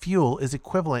use of fuel is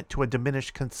equivalent to a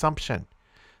diminished consumption.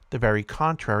 The very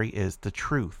contrary is the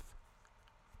truth."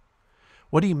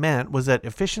 What he meant was that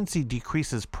efficiency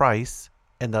decreases price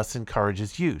and thus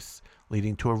encourages use,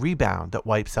 leading to a rebound that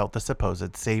wipes out the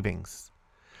supposed savings.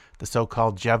 The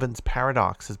so-called Jevons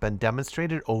paradox has been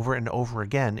demonstrated over and over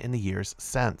again in the years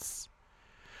since.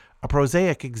 A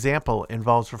prosaic example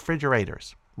involves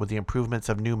refrigerators, with the improvements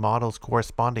of new models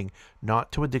corresponding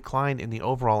not to a decline in the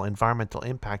overall environmental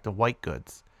impact of white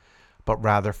goods, but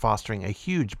rather fostering a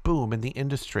huge boom in the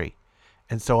industry,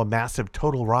 and so a massive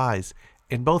total rise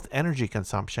in both energy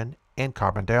consumption and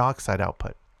carbon dioxide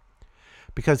output.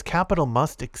 Because capital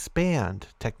must expand,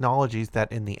 technologies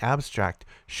that in the abstract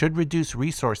should reduce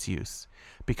resource use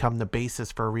become the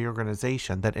basis for a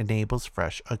reorganization that enables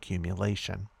fresh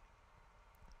accumulation.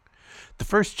 The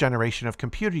first generation of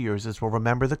computer users will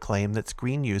remember the claim that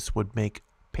screen use would make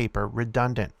paper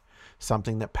redundant,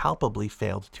 something that palpably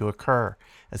failed to occur,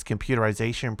 as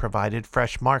computerization provided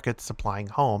fresh markets supplying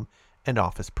home and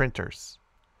office printers.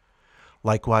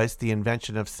 Likewise, the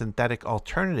invention of synthetic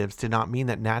alternatives did not mean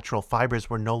that natural fibers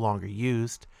were no longer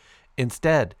used.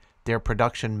 Instead, their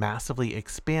production massively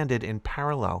expanded in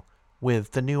parallel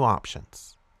with the new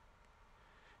options.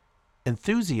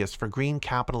 Enthusiasts for green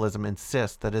capitalism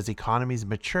insist that as economies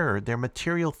mature, their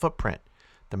material footprint,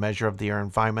 the measure of their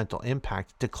environmental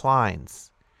impact,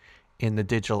 declines. In the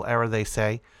digital era, they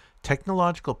say,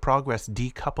 technological progress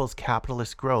decouples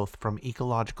capitalist growth from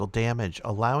ecological damage,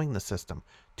 allowing the system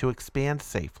to expand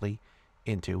safely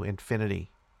into infinity.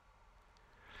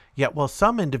 Yet while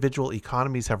some individual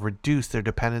economies have reduced their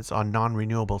dependence on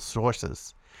non-renewable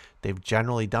sources, they've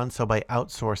generally done so by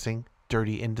outsourcing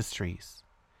dirty industries.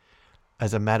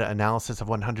 As a meta-analysis of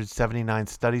 179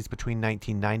 studies between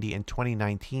 1990 and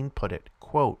 2019 put it,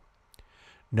 quote,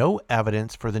 "No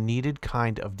evidence for the needed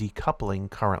kind of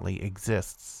decoupling currently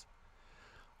exists.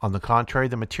 On the contrary,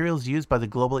 the materials used by the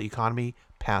global economy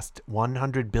passed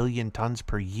 100 billion tons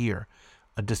per year,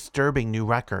 a disturbing new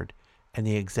record and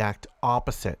the exact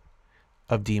opposite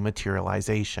of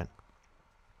dematerialization."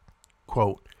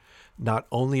 Quote, "Not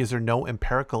only is there no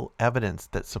empirical evidence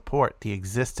that support the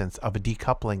existence of a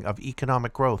decoupling of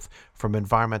economic growth from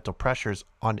environmental pressures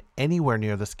on anywhere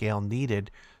near the scale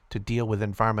needed to deal with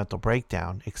environmental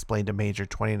breakdown," explained a major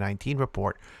 2019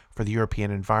 report for the European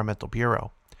Environmental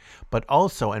Bureau, but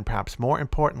also, and perhaps more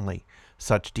importantly,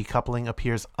 such decoupling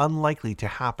appears unlikely to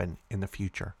happen in the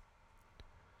future.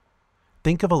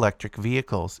 Think of electric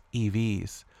vehicles,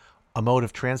 EVs, a mode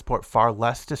of transport far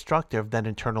less destructive than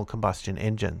internal combustion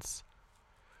engines.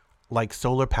 Like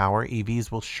solar power,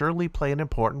 EVs will surely play an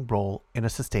important role in a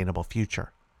sustainable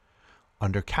future.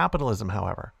 Under capitalism,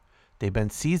 however, they've been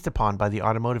seized upon by the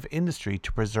automotive industry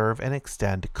to preserve and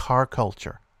extend car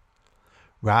culture.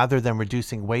 Rather than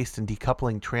reducing waste and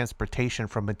decoupling transportation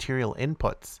from material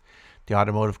inputs, the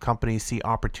automotive companies see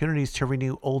opportunities to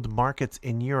renew old markets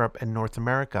in Europe and North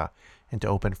America and to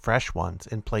open fresh ones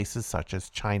in places such as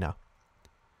China.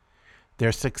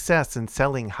 Their success in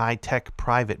selling high-tech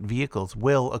private vehicles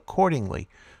will, accordingly,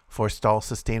 forestall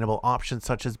sustainable options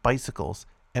such as bicycles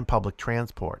and public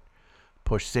transport,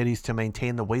 push cities to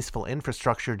maintain the wasteful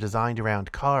infrastructure designed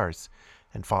around cars,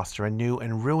 and foster a new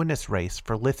and ruinous race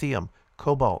for lithium,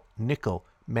 cobalt, nickel,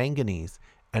 manganese,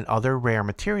 and other rare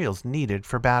materials needed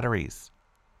for batteries.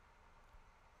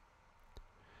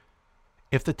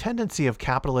 If the tendency of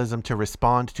capitalism to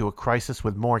respond to a crisis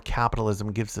with more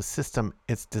capitalism gives the system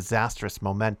its disastrous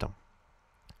momentum,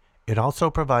 it also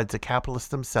provides the capitalists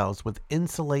themselves with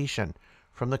insulation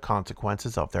from the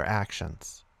consequences of their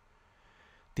actions.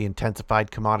 The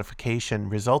intensified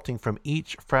commodification resulting from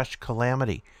each fresh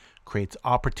calamity creates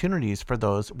opportunities for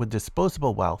those with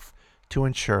disposable wealth to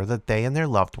ensure that they and their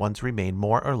loved ones remain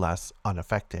more or less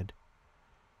unaffected.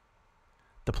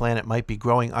 The planet might be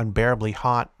growing unbearably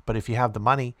hot, but if you have the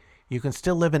money, you can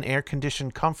still live in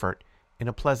air-conditioned comfort in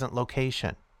a pleasant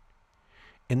location.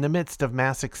 In the midst of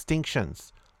mass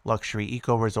extinctions, luxury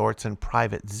eco-resorts and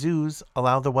private zoos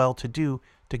allow the well-to-do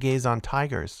to gaze on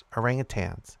tigers,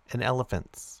 orangutans, and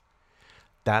elephants.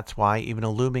 That's why even a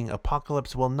looming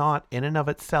apocalypse will not, in and of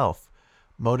itself,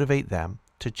 motivate them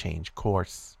to change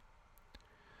course.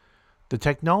 The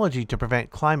technology to prevent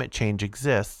climate change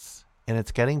exists, and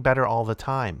it's getting better all the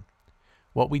time.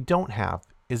 What we don't have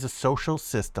is a social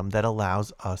system that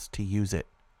allows us to use it.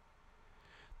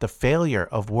 The failure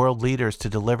of world leaders to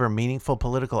deliver meaningful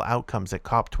political outcomes at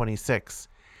COP26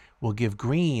 will give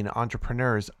green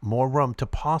entrepreneurs more room to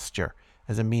posture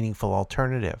as a meaningful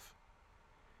alternative.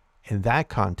 In that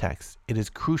context, it is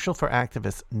crucial for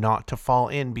activists not to fall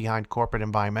in behind corporate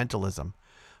environmentalism,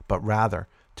 but rather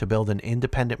to build an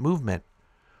independent movement,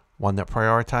 one that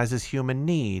prioritizes human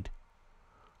need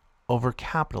over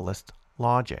capitalist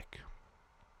logic.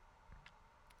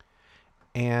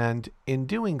 And in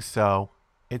doing so,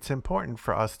 it's important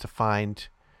for us to find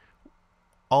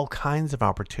all kinds of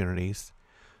opportunities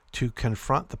to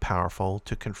confront the powerful,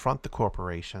 to confront the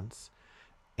corporations,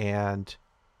 and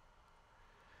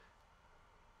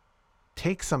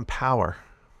take some power.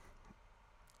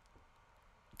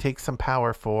 Take some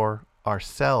power for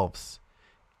ourselves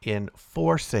in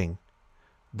forcing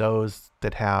those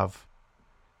that have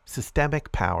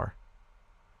systemic power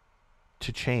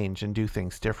to change and do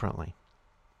things differently.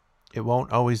 It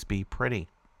won't always be pretty.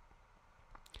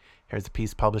 Here's a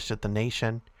piece published at The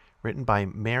Nation, written by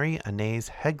Mary Anais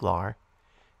Heglar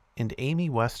and Amy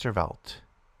Westervelt.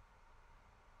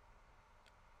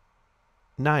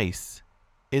 Nice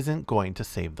isn't going to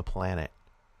save the planet.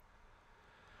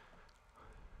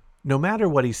 No matter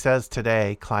what he says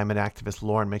today, climate activist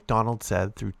Lauren MacDonald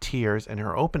said through tears in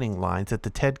her opening lines at the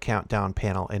TED Countdown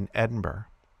panel in Edinburgh.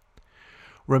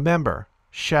 Remember,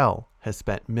 Shell has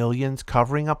spent millions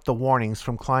covering up the warnings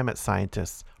from climate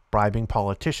scientists, bribing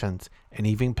politicians, and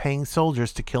even paying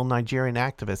soldiers to kill Nigerian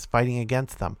activists fighting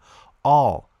against them,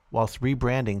 all whilst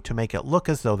rebranding to make it look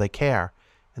as though they care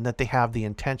and that they have the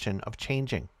intention of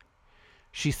changing.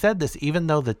 She said this even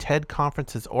though the TED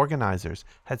conference's organizers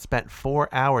had spent 4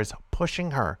 hours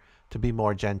pushing her to be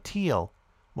more genteel,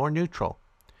 more neutral.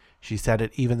 She said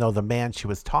it even though the man she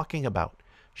was talking about,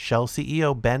 Shell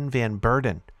CEO Ben Van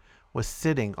Beurden, was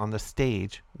sitting on the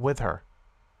stage with her.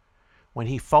 When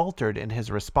he faltered in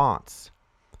his response,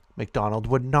 MacDonald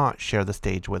would not share the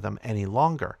stage with him any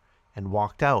longer and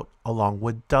walked out along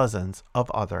with dozens of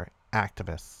other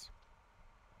activists.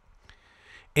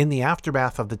 In the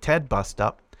aftermath of the TED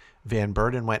bust-up, Van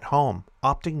Beurden went home,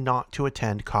 opting not to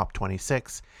attend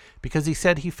COP26 because he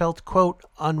said he felt, quote,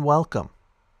 unwelcome.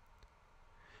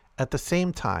 At the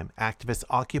same time, activists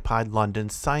occupied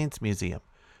London's Science Museum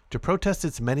to protest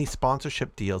its many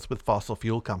sponsorship deals with fossil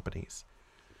fuel companies.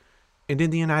 And in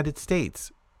the United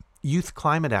States, youth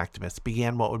climate activists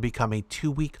began what would become a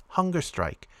 2-week hunger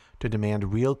strike to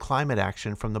demand real climate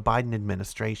action from the Biden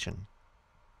administration.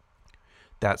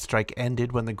 That strike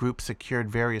ended when the group secured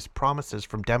various promises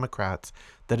from Democrats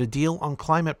that a deal on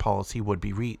climate policy would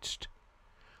be reached,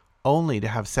 only to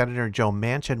have Senator Joe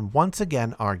Manchin once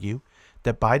again argue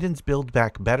that Biden's Build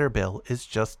Back Better bill is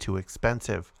just too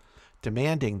expensive,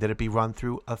 demanding that it be run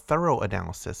through a thorough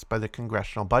analysis by the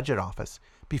Congressional Budget Office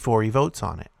before he votes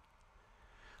on it.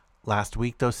 Last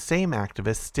week, those same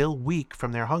activists, still weak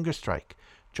from their hunger strike,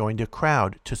 joined a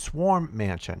crowd to swarm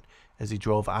Manchin as he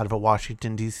drove out of a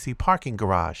Washington, D.C. parking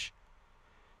garage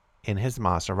in his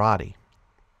Maserati.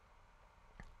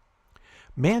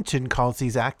 Manchin calls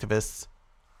these activists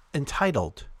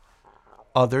entitled.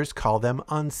 Others call them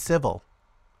uncivil.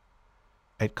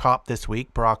 At COP this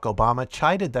week, Barack Obama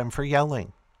chided them for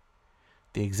yelling.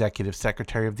 The executive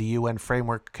secretary of the UN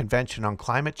Framework Convention on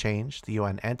Climate Change, the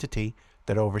UN entity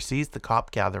that oversees the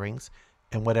COP gatherings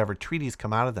and whatever treaties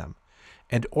come out of them,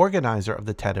 and organizer of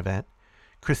the TED event,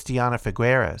 Christiana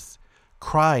Figueres,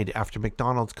 cried after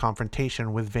MacDonald's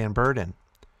confrontation with Van Beurden,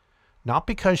 not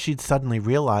because she'd suddenly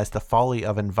realized the folly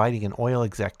of inviting an oil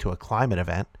exec to a climate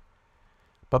event,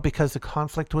 but because the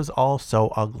conflict was all so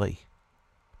ugly.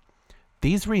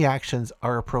 These reactions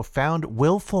are a profound,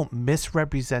 willful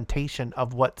misrepresentation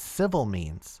of what civil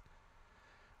means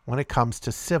when it comes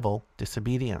to civil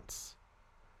disobedience.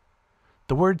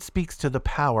 The word speaks to the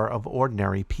power of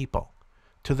ordinary people,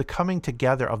 to the coming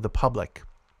together of the public.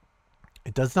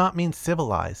 It does not mean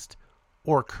civilized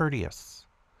or courteous.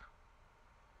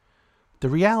 The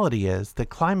reality is that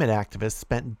climate activists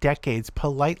spent decades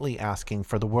politely asking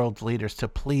for the world's leaders to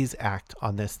please act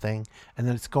on this thing and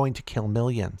that it's going to kill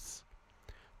millions.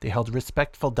 They held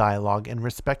respectful dialogue in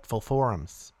respectful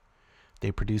forums.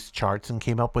 They produced charts and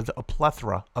came up with a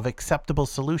plethora of acceptable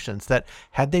solutions that,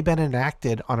 had they been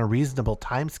enacted on a reasonable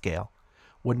timescale,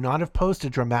 would not have posed a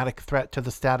dramatic threat to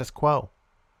the status quo.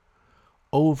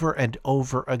 Over and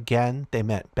over again, they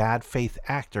met bad faith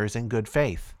actors in good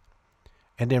faith,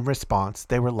 and in response,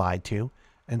 they were lied to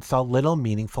and saw little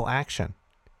meaningful action.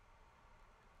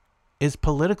 Is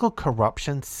political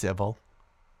corruption civil?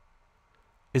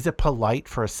 Is it polite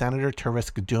for a senator to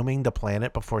risk dooming the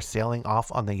planet before sailing off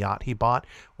on the yacht he bought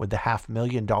with the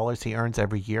 $500,000 he earns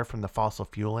every year from the fossil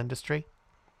fuel industry?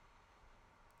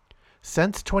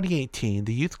 Since 2018,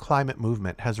 the youth climate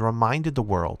movement has reminded the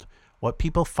world what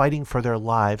people fighting for their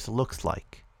lives looks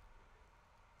like.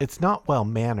 It's not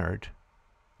well-mannered,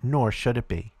 nor should it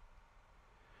be.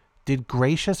 Did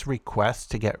gracious requests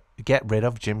to get rid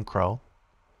of Jim Crow?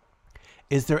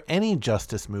 Is there any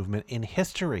justice movement in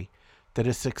history that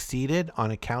has succeeded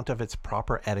on account of its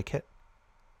proper etiquette?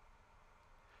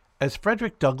 As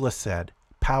Frederick Douglass said,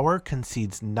 power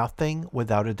concedes nothing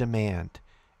without a demand.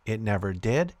 It never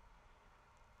did,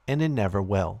 and it never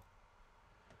will.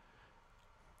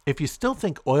 If you still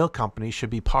think oil companies should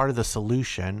be part of the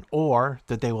solution or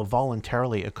that they will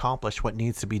voluntarily accomplish what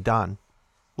needs to be done,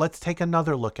 let's take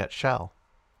another look at Shell.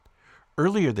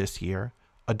 Earlier this year,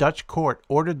 a Dutch court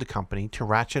ordered the company to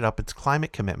ratchet up its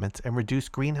climate commitments and reduce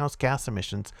greenhouse gas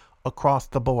emissions across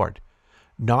the board,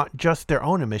 not just their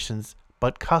own emissions,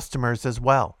 but customers as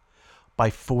well, by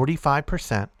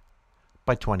 45%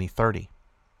 by 2030.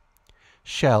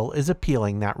 Shell is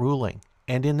appealing that ruling,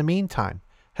 and in the meantime,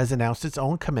 has announced its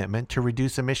own commitment to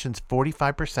reduce emissions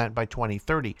 45% by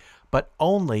 2030, but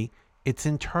only its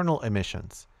internal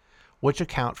emissions, which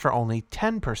account for only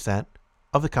 10%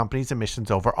 of the company's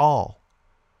emissions overall.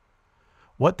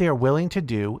 What they are willing to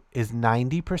do is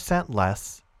 90%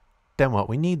 less than what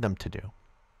we need them to do.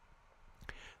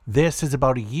 This is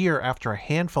about a year after a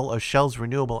handful of Shell's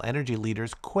renewable energy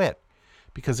leaders quit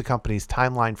because the company's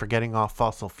timeline for getting off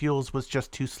fossil fuels was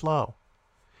just too slow.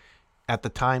 At the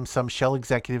time, some Shell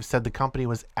executives said the company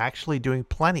was actually doing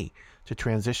plenty to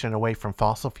transition away from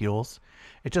fossil fuels.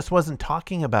 It just wasn't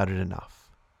talking about it enough.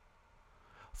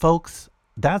 Folks,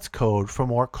 that's code for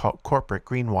more corporate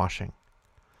greenwashing.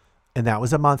 And that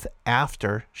was a month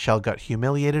after Shell got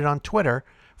humiliated on Twitter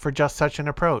for just such an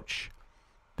approach.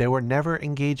 They were never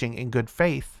engaging in good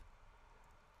faith.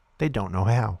 They don't know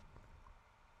how.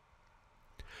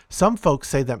 Some folks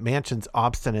say that Manchin's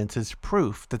obstinance is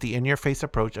proof that the in-your-face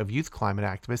approach of youth climate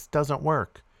activists doesn't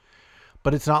work.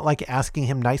 But it's not like asking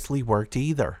him nicely worked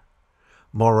either.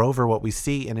 Moreover, what we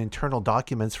see in internal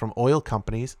documents from oil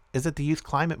companies is that the youth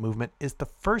climate movement is the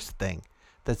first thing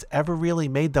that's ever really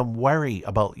made them worry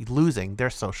about losing their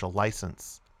social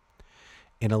license.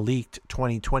 In a leaked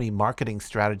 2020 marketing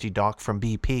strategy doc from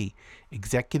BP,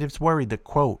 executives worried that,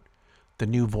 quote, the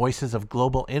new voices of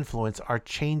global influence are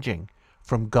changing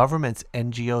from governments,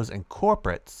 NGOs, and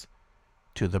corporates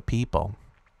to the people.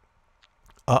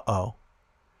 Uh-oh.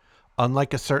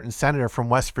 Unlike a certain senator from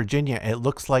West Virginia, it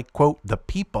looks like, quote, the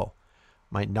people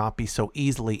might not be so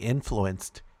easily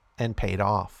influenced and paid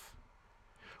off.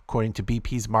 According to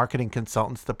BP's marketing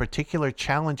consultants, the particular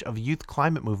challenge of youth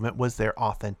climate movement was their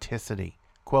authenticity.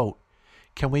 Quote,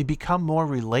 can we become more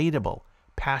relatable,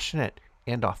 passionate,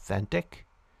 and authentic?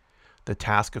 The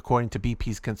task, according to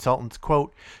BP's consultants,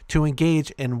 quote, to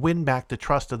engage and win back the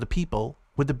trust of the people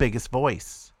with the biggest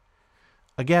voice.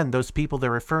 Again, those people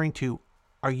they're referring to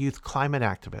are youth climate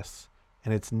activists,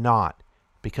 and it's not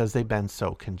because they've been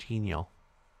so congenial.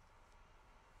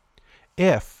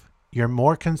 If you're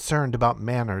more concerned about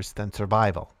manners than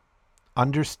survival,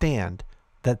 understand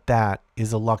that that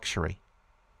is a luxury.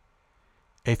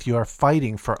 If you are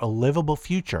fighting for a livable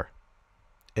future,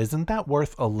 isn't that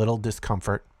worth a little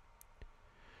discomfort?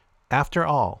 After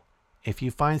all, if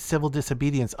you find civil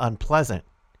disobedience unpleasant,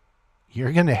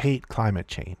 you're going to hate climate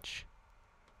change.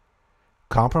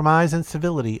 Compromise and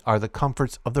civility are the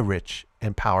comforts of the rich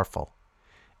and powerful.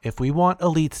 If we want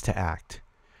elites to act,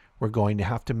 we're going to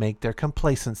have to make their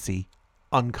complacency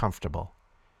uncomfortable,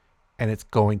 and it's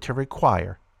going to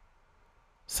require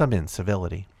some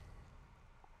incivility.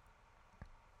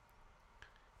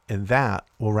 And that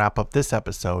will wrap up this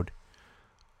episode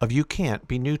of You Can't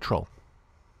Be Neutral.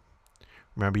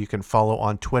 Remember, you can follow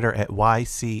on Twitter at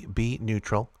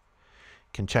YCBNeutral. You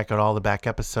can check out all the back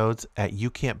episodes at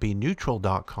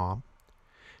youcan'tbeneutral.com.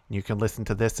 You can listen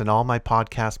to this and all my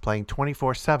podcasts playing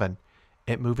 24/7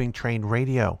 at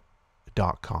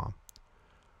movingtrainradio.com.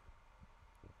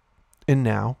 And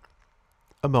now,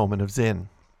 a moment of Zen.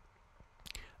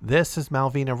 This is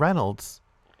Malvina Reynolds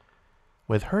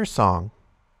with her song,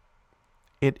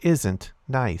 It Isn't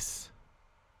Nice.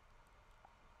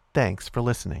 Thanks for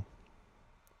listening.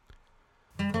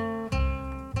 It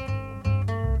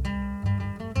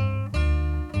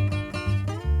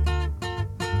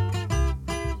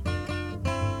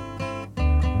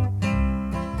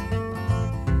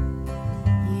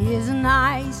isn't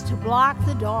nice to block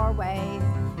the doorway.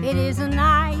 It isn't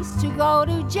nice to go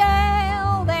to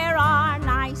jail. There are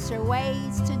nicer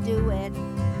ways to do it,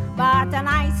 but the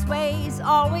nice ways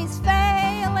always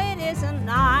fail. It isn't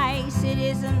nice, it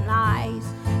isn't nice.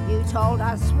 You told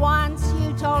us once,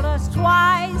 you told us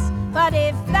twice, but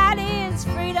if that is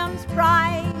freedom's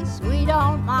price, we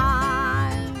don't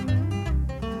mind.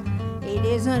 It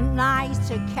isn't nice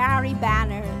to carry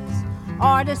banners,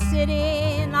 or to sit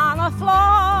in on the floor,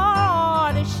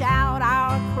 or to shout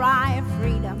our cry of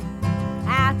freedom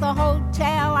at the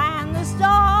hotel and the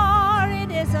store.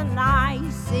 It isn't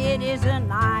nice, it isn't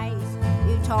nice.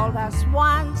 You told us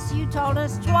once, you told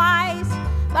us twice,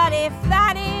 but if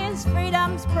that is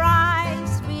freedom's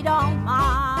price, we don't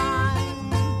mind.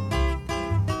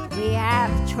 We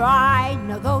have tried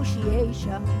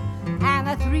negotiation and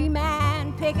the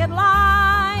three-man picket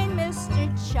line. Mr.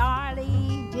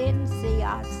 Charlie didn't see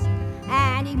us,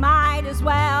 and he might as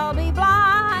well be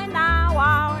blind. Now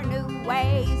our new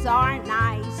ways aren't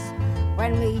nice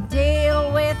when we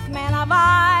deal with men of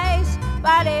ice,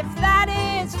 but if that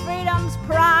is freedom's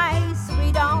price,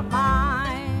 we don't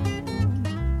mind.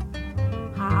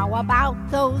 How about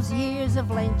those years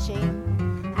of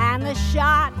lynching and the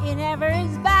shot in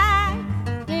Evers' back?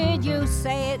 Did you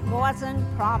say it wasn't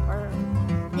proper?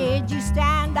 Did you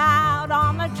stand out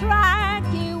on the track?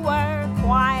 You were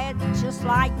quiet just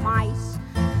like mice.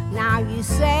 Now you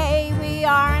say we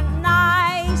aren't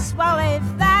nice. Well,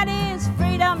 if that is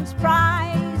freedom's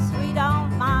price, we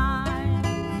don't mind.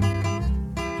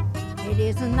 It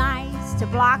isn't nice to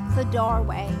block the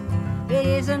doorway. It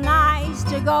isn't nice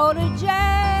to go to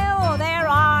jail. There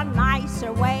are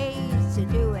nicer ways to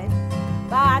do it,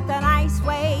 but the nice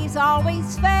ways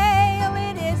always fail.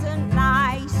 It isn't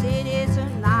nice, it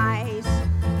isn't nice.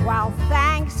 Well,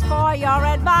 thanks for your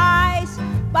advice,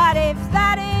 but if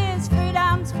that is